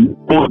that they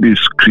know the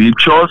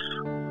scriptures?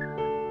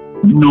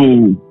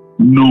 No.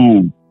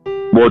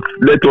 But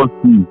let us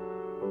see.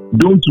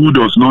 Those who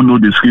does not know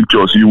the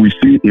scriptures, you will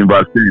see in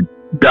verse 10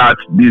 that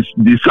these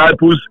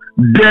disciples,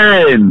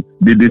 then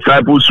the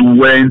disciples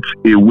went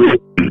away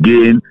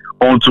again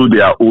unto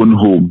their own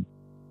home.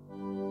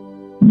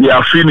 They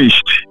are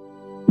finished.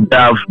 They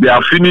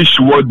have finished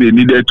what they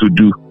needed to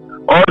do.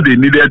 All they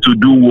needed to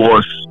do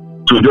was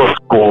to just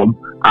come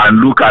and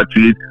look at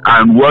it,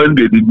 and when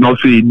they did not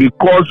say it,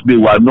 because they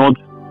were not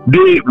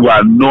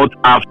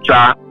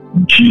after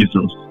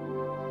Jesus.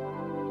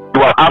 They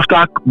were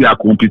after their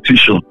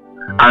competition,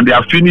 and they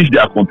have finished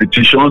their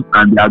competition,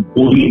 and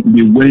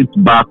they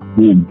went back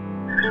home.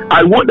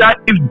 I wonder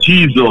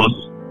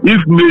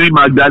if Mary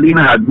Magdalene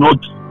had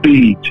not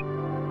stayed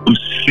to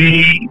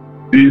see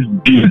this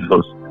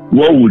Jesus,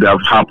 what would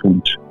have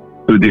happened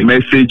to the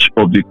message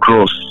of the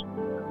cross?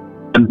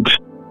 And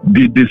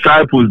the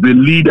disciples, the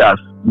leaders,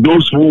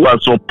 those who are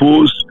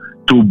supposed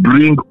to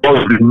bring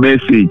us the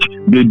message,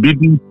 they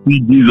didn't see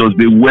Jesus.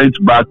 They went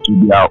back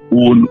to their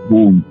own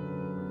home.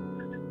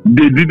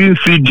 They didn't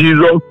see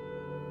Jesus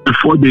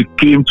before they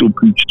came to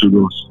preach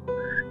to us.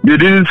 They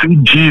didn't see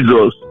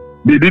Jesus.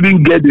 They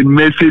didn't get the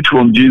message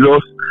from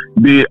Jesus.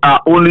 They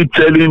are only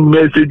telling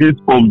messages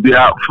from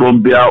their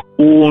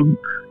own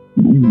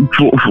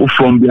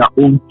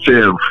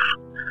self.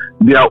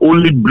 They are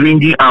only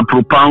bringing and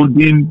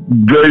propounding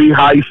very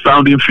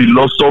high-sounding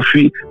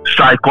philosophy,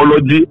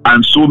 psychology,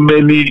 and so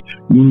many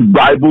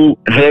Bible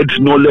head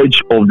knowledge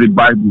of the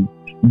Bible.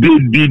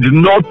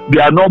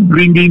 They are not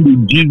bringing the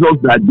Jesus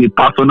that they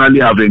personally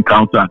have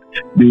encountered.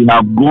 They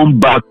have gone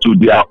back to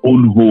their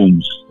own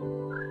homes.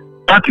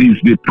 That is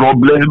the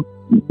problem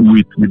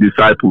with the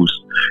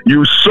disciples.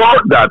 You saw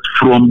that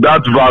from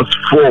that verse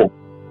 4,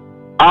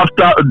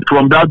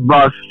 from that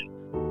verse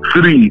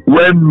 3,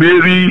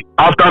 when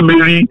after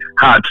Mary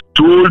had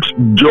told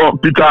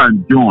Peter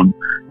and John,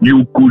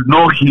 you could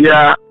not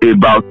hear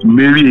about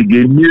Mary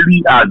again.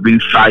 Mary has been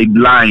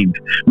sidelined.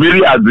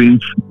 Mary has been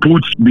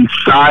put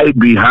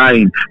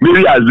behind.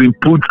 Mary has been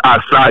put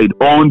aside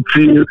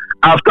until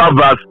after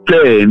verse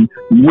 10,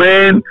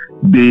 when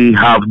they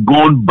have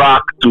gone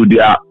back to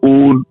their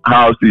own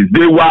houses.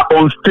 They were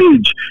on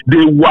stage.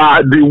 They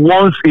were the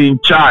ones in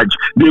charge.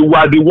 They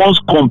were the ones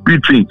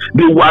competing.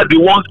 They were the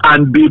ones,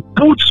 and they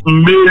put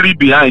Mary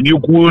behind. You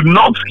could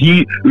not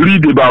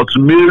read about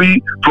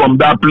Mary from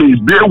that place.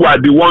 They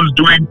were the ones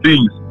doing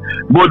things.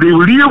 But the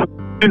real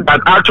thing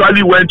that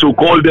actually went to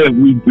call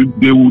them,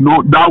 they will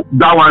know that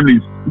one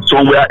is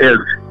somewhere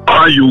else.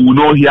 And you will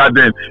not hear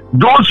them.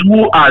 Those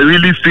who are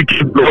really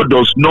seeking God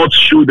does not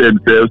show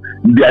themselves.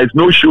 There is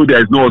no show, there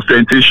is no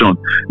ostentation.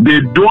 They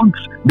do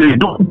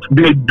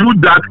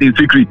that in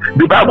secret.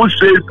 The Bible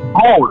says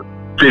God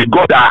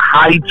that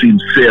hides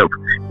himself.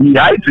 He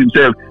hides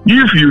himself.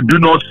 If you do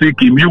not seek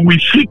him, you will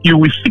seek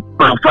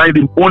and find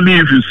him only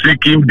if you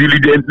seek him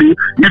diligently,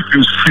 if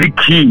you seek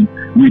him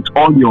with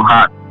all your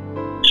heart.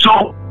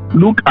 So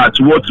look at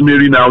what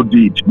Mary now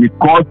did,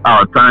 because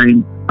our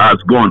time has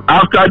gone.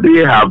 After they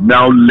have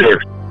now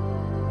left,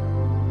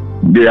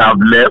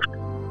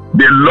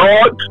 the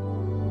Lord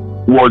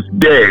was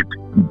dead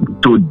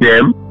to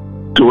them,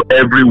 to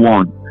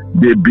everyone.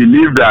 They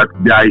believe that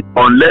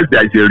unless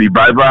there is a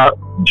revival,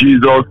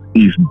 Jesus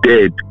is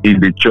dead in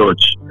the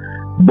church.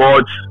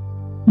 But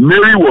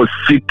Mary was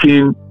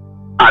seeking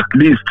at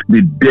least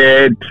the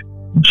dead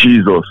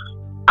Jesus,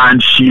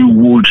 and she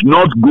would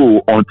not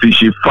go until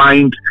she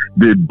finds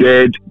the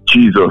dead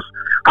Jesus.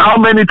 How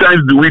many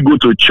times do we go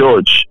to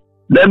church?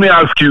 Let me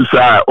ask you,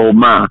 sir or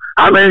ma,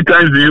 how many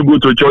times do you go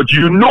to church?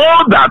 You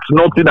know that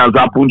nothing has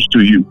happened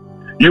to you.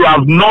 You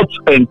have not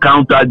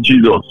encountered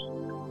Jesus.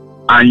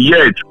 And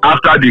yet,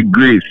 after the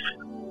grace,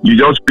 you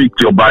just pick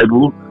your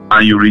Bible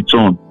and you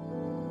return.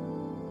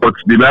 But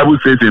the Bible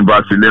says in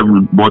verse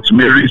 11, but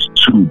Mary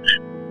stood.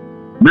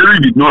 Mary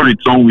did not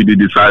return with the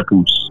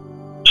disciples.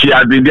 She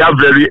had been there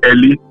very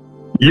early.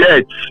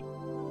 Yet,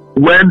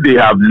 when they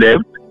have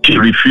left, she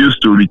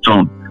refused to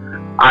return.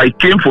 I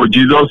came for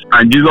Jesus,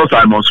 and Jesus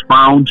I must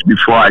found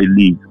before I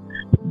leave.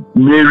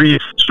 Mary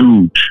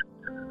stood.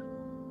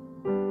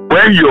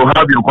 When you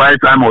have your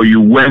quiet time or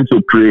you went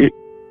to pray,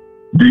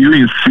 do you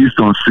insist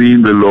on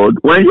seeing the Lord?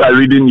 When you are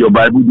reading your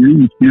Bible, do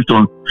you insist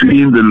on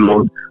seeing the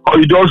Lord? Or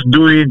you just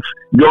do it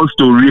just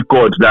to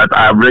record that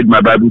I have read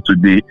my Bible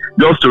today,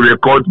 just to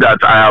record that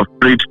I have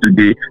prayed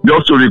today,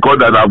 just to record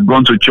that I have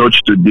gone to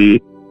church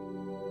today?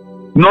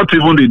 Not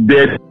even the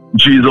dead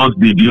Jesus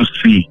did you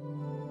see.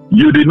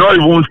 You did not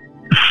even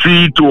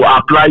see to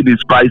apply the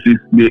spices.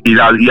 He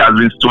has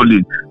been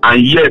stolen,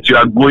 and yet you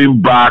are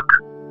going back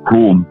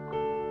home.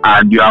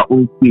 and you are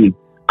okay.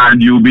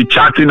 And you'll be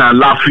chatting and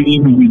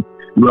laughing with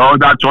your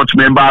other church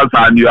members,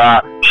 and you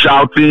are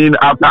shouting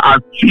after as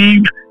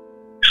if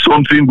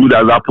something good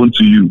has happened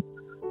to you.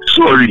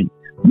 Sorry.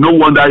 No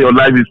wonder your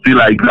life is still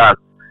like that.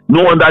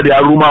 No wonder the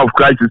aroma of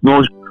Christ is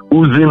not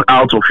oozing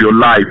out of your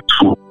life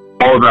to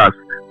others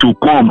to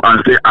come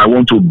and say, I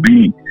want to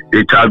be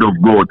a child of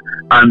God.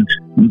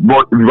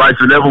 But verse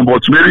 11,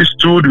 but Mary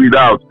stood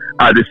without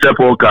at the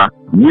sepulchre,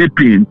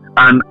 weeping,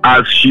 and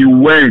as she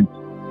went,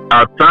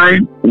 her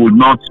time would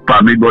not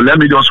permit. But let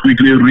me just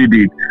quickly read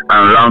it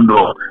and round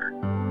off.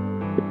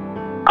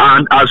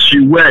 And as she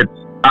went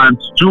and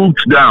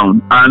stooped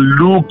down and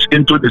looked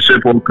into the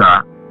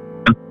sepulchre,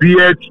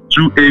 appeared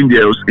two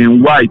angels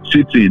in white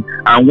sitting,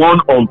 and one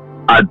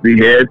at the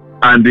head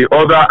and the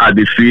other at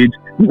the feet,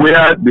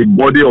 where the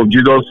body of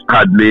Jesus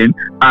had lain.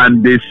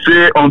 And they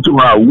say unto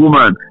her,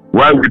 Woman,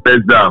 why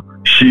weepest thou?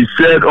 She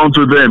said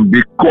unto them,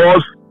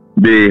 Because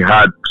they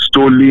have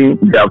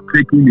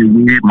taken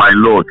away my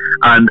Lord,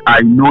 and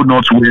I know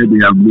not where they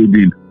have laid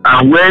him.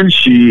 And when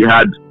she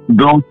had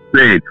thus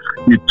said,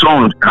 she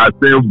turned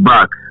herself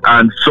back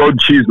and saw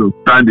Jesus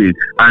standing,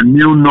 and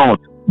knew not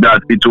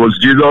that it was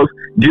Jesus.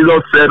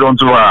 Jesus said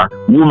unto her,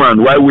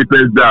 Woman, why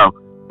weepest thou?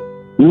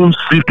 Whom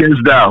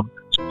seekest thou?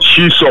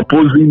 She,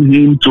 supposing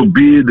him to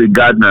be the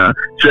gardener,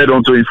 said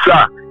unto him,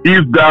 Sir,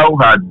 if thou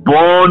had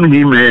borne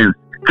him hence,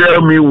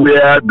 tell me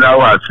where thou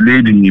hast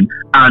laid him,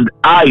 and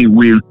I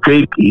will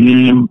take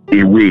him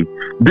away.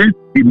 This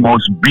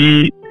must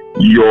be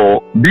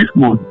your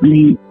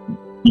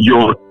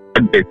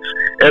target.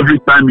 Every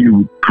time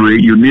you pray,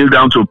 you kneel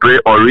down to pray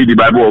or read the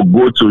Bible or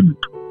go to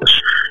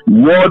church.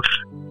 What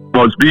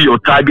must be your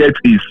target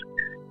is,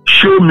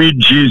 show me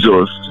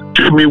Jesus,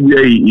 show me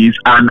where he is,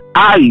 and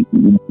I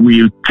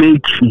will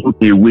take him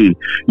away.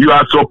 You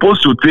are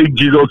supposed to take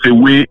Jesus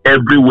away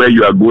everywhere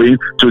you are going,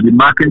 to the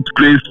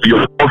marketplace, to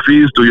your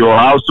office, to your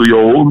house, to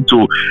your home,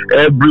 to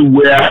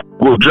everywhere.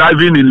 Go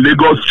driving in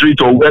Lagos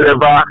Street or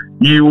wherever,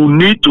 you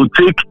need to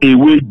take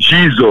away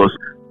Jesus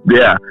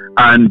there.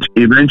 And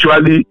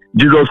eventually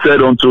Jesus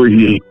said unto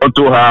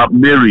her,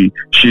 Mary.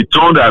 She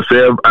turned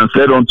herself and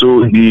said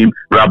unto him,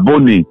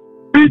 Rabboni,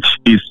 which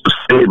is to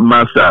say,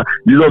 Master.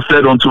 Jesus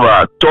said unto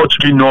her, Touch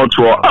me not,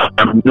 for I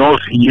am not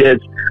yet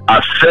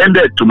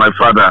ascended to my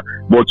Father,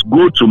 but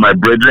go to my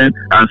brethren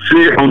and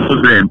say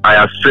unto them,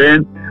 I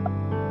ascend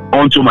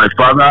unto my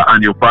Father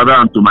and your Father,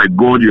 and to my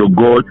God your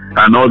God,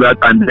 and all that.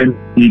 And then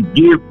he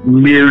gave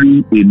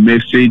Mary a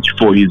message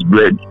for his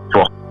brethren.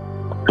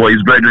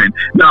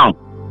 Now,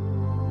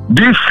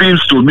 this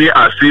seems to me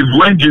as if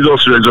when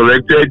Jesus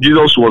resurrected,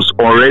 Jesus was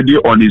already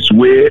on his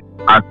way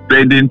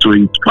ascending to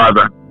his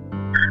Father.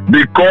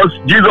 Because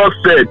Jesus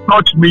said,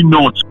 Touch me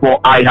not, for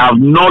I have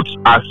not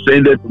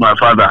ascended to my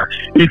Father.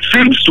 It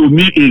seems to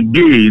me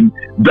again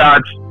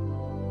that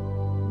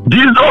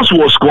Jesus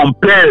was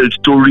compelled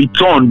to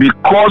return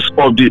because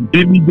of the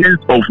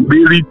diligence of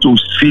Mary to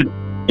seek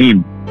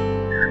him.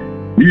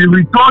 He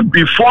returned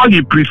before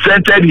he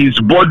presented his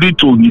body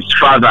to his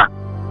Father.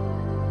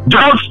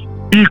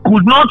 He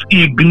could not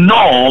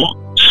ignore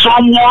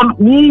someone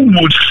who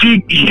would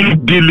seek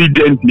him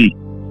diligently.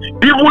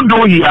 Even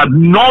though he had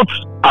not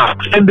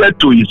attended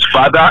to his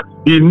Father,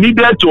 he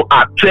needed to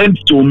attend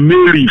to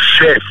Mary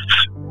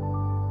first,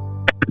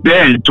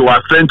 then to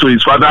ascend to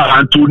his Father,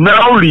 and to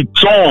now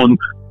return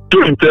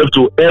to himself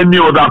to any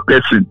other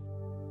person.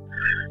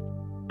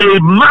 A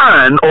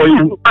man or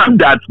a woman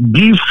that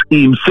gives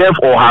himself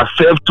or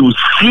herself to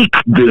seek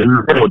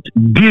the Lord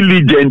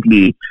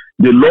diligently,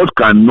 the Lord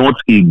cannot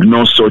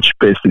ignore such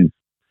persons.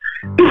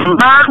 A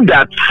man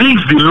that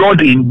seeks the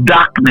Lord in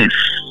darkness,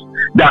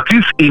 that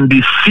is in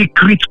the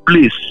secret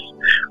place,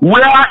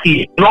 where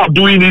he is not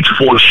doing it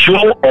for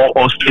show or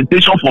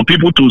ostentation for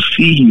people to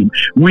see him,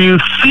 will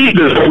see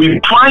the Lord, will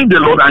find the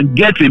Lord and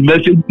get a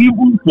message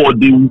even for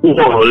the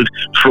world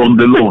from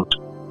the Lord.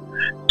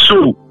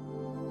 So,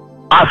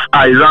 as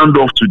I round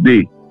off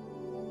today,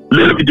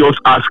 let me just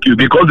ask you,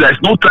 because there's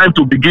no time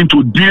to begin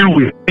to deal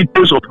with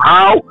details of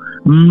how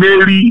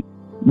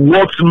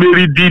what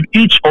Mary did,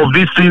 each of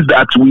these things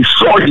that we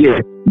saw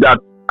here that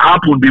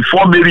happened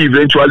before Mary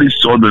eventually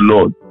saw the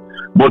Lord.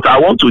 But I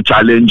want to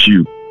challenge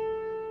you.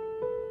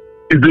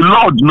 Is the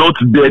Lord not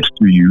dead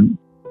to you?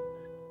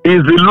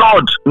 Is the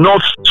Lord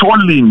not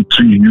stolen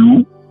to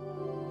you?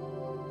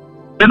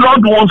 The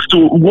Lord wants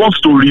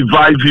to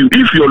revive you.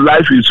 If your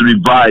life is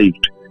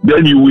revived,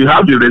 then you will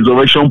have the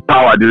resurrection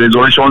power, the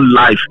resurrection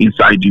life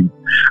inside you.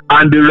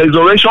 And the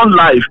resurrection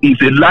life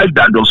is a life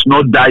that does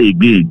not die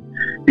again.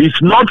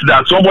 It's not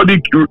that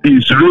somebody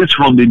is raised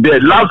from the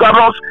dead.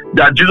 Lazarus,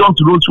 that Jesus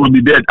rose from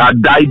the dead,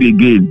 had died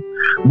again.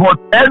 But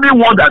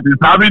anyone that is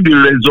having the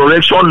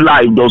resurrection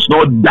life does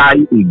not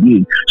die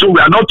again. So we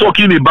are not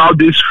talking about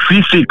this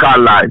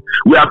physical life.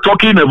 We are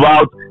talking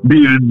about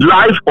the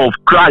life of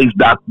Christ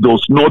that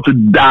does not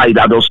die,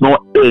 that does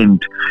not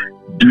end.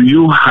 Do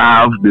you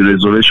have the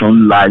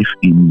resurrection life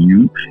in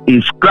you?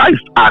 Is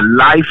Christ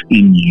alive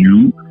in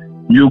you?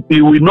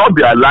 He will not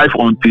be alive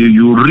until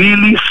you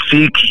really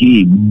seek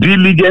him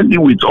diligently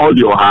with all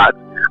your heart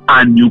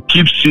and you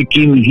keep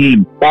seeking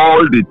him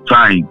all the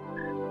time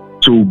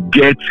to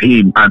get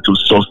him and to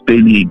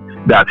sustain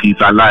him, that he's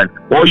alive.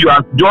 Or you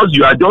are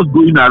just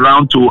going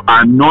around to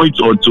anoint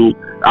or to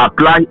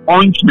apply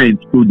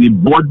ointment to the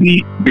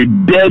body, the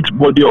dead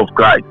body of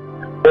Christ.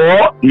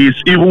 Or is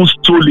even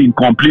stolen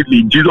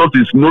completely. Jesus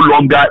is no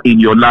longer in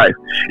your life.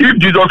 If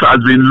Jesus has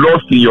been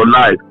lost in your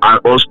life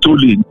or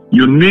stolen,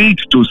 you need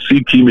to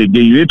seek him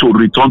again. You need to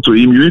return to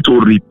him. You need to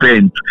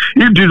repent.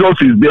 If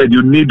Jesus is dead,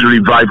 you need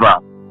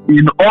revival.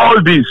 In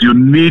all this, you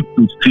need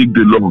to seek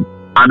the Lord.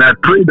 And I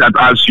pray that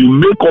as you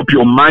make up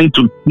your mind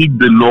to seek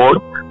the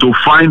Lord, to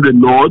find the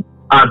Lord,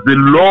 as the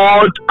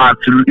Lord has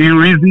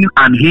risen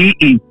and he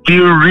is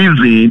still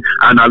risen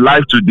and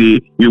alive today,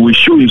 he will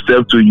show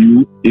himself to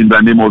you in the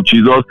name of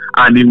Jesus,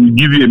 and he will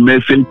give you a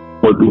message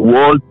for the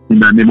world in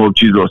the name of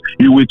Jesus.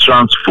 He will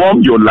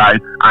transform your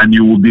life and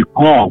you will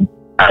become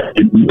a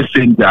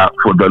messenger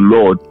for the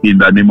Lord in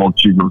the name of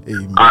Jesus.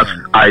 Amen. As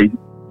I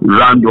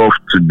round off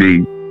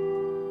today.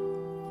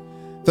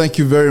 Thank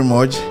you very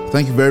much.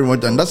 Thank you very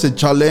much. And that's a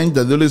challenge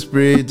that the Holy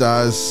Spirit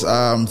has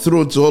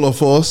thrown to all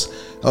of us,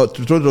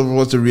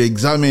 to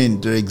re-examine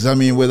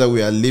whether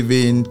we are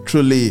living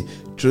truly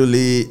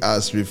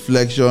as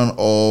reflection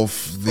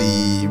of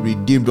the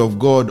redeemed of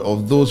God,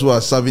 of those who are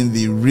serving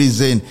the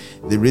risen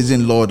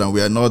Lord, and we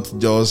are not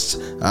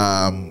just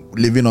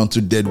living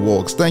unto dead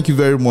works. Thank you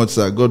very much,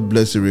 sir. God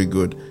bless you, very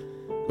good.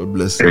 God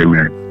bless you.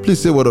 Amen. Please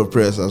say a word of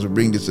prayer as we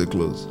bring this to a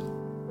close.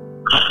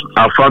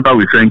 Our Father,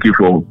 we thank you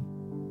for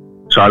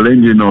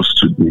challenging us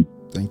today.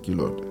 Thank you,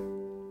 Lord.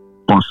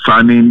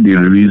 Concerning the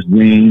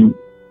reason,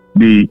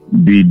 the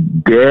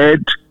dead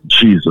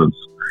Jesus,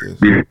 Yes.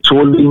 the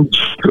stolen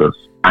Jesus,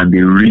 and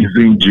the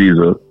risen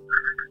Jesus.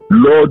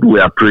 Lord, we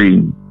are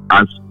praying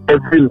as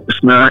every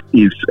listener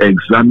is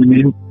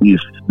examining his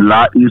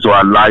or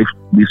her life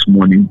this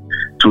morning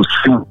to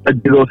see whether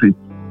Jesus is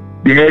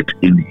dead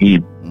in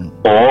him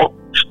or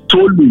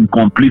stolen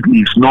completely,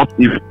 is not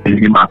even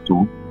in him at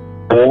all,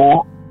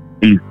 or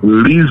is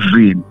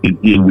risen in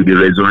him with the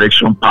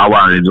resurrection power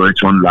and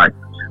resurrection life.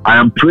 I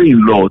am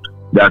praying, Lord,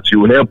 that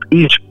you help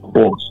each of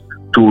us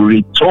to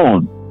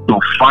return to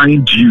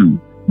find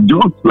you,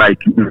 just like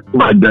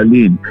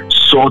Magdalene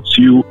sought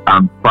you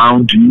and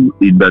found you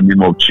in the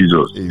name of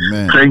Jesus.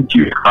 Amen. Thank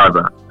you,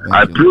 Father.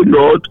 I pray,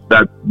 Lord,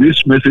 that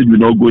this message will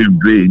not go in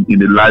vain in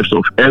the lives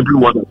of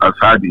everyone that has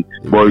heard it,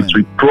 but it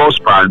will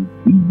prosper and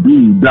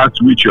do that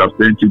which you have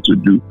sent it to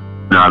do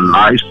in our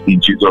lives in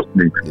Jesus'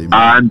 name. Amen.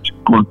 And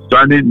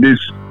concerning this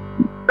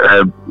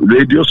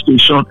radio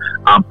station,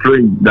 I'm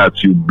praying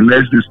that you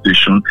bless this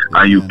station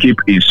and you keep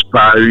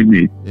inspiring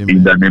it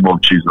in the name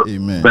of Jesus.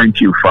 Amen.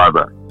 Thank you,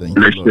 Father. Thank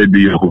you, Blessed Lord.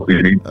 be your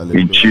holy name. Hallelujah.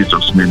 In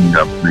Jesus' name we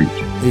have prayed.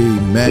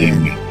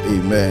 Amen.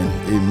 Amen.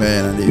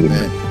 Amen. And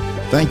amen.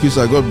 Thank you,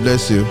 sir. God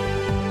bless you.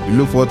 We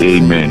look forward to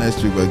seeing you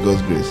next week by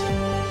God's grace.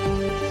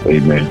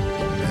 Amen.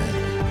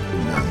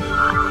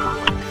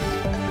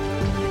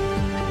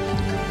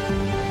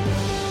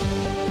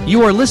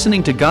 You are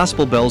listening to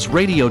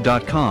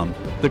GospelBellsRadio.com,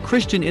 the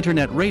Christian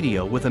internet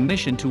radio with a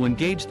mission to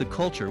engage the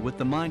culture with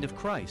the mind of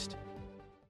Christ.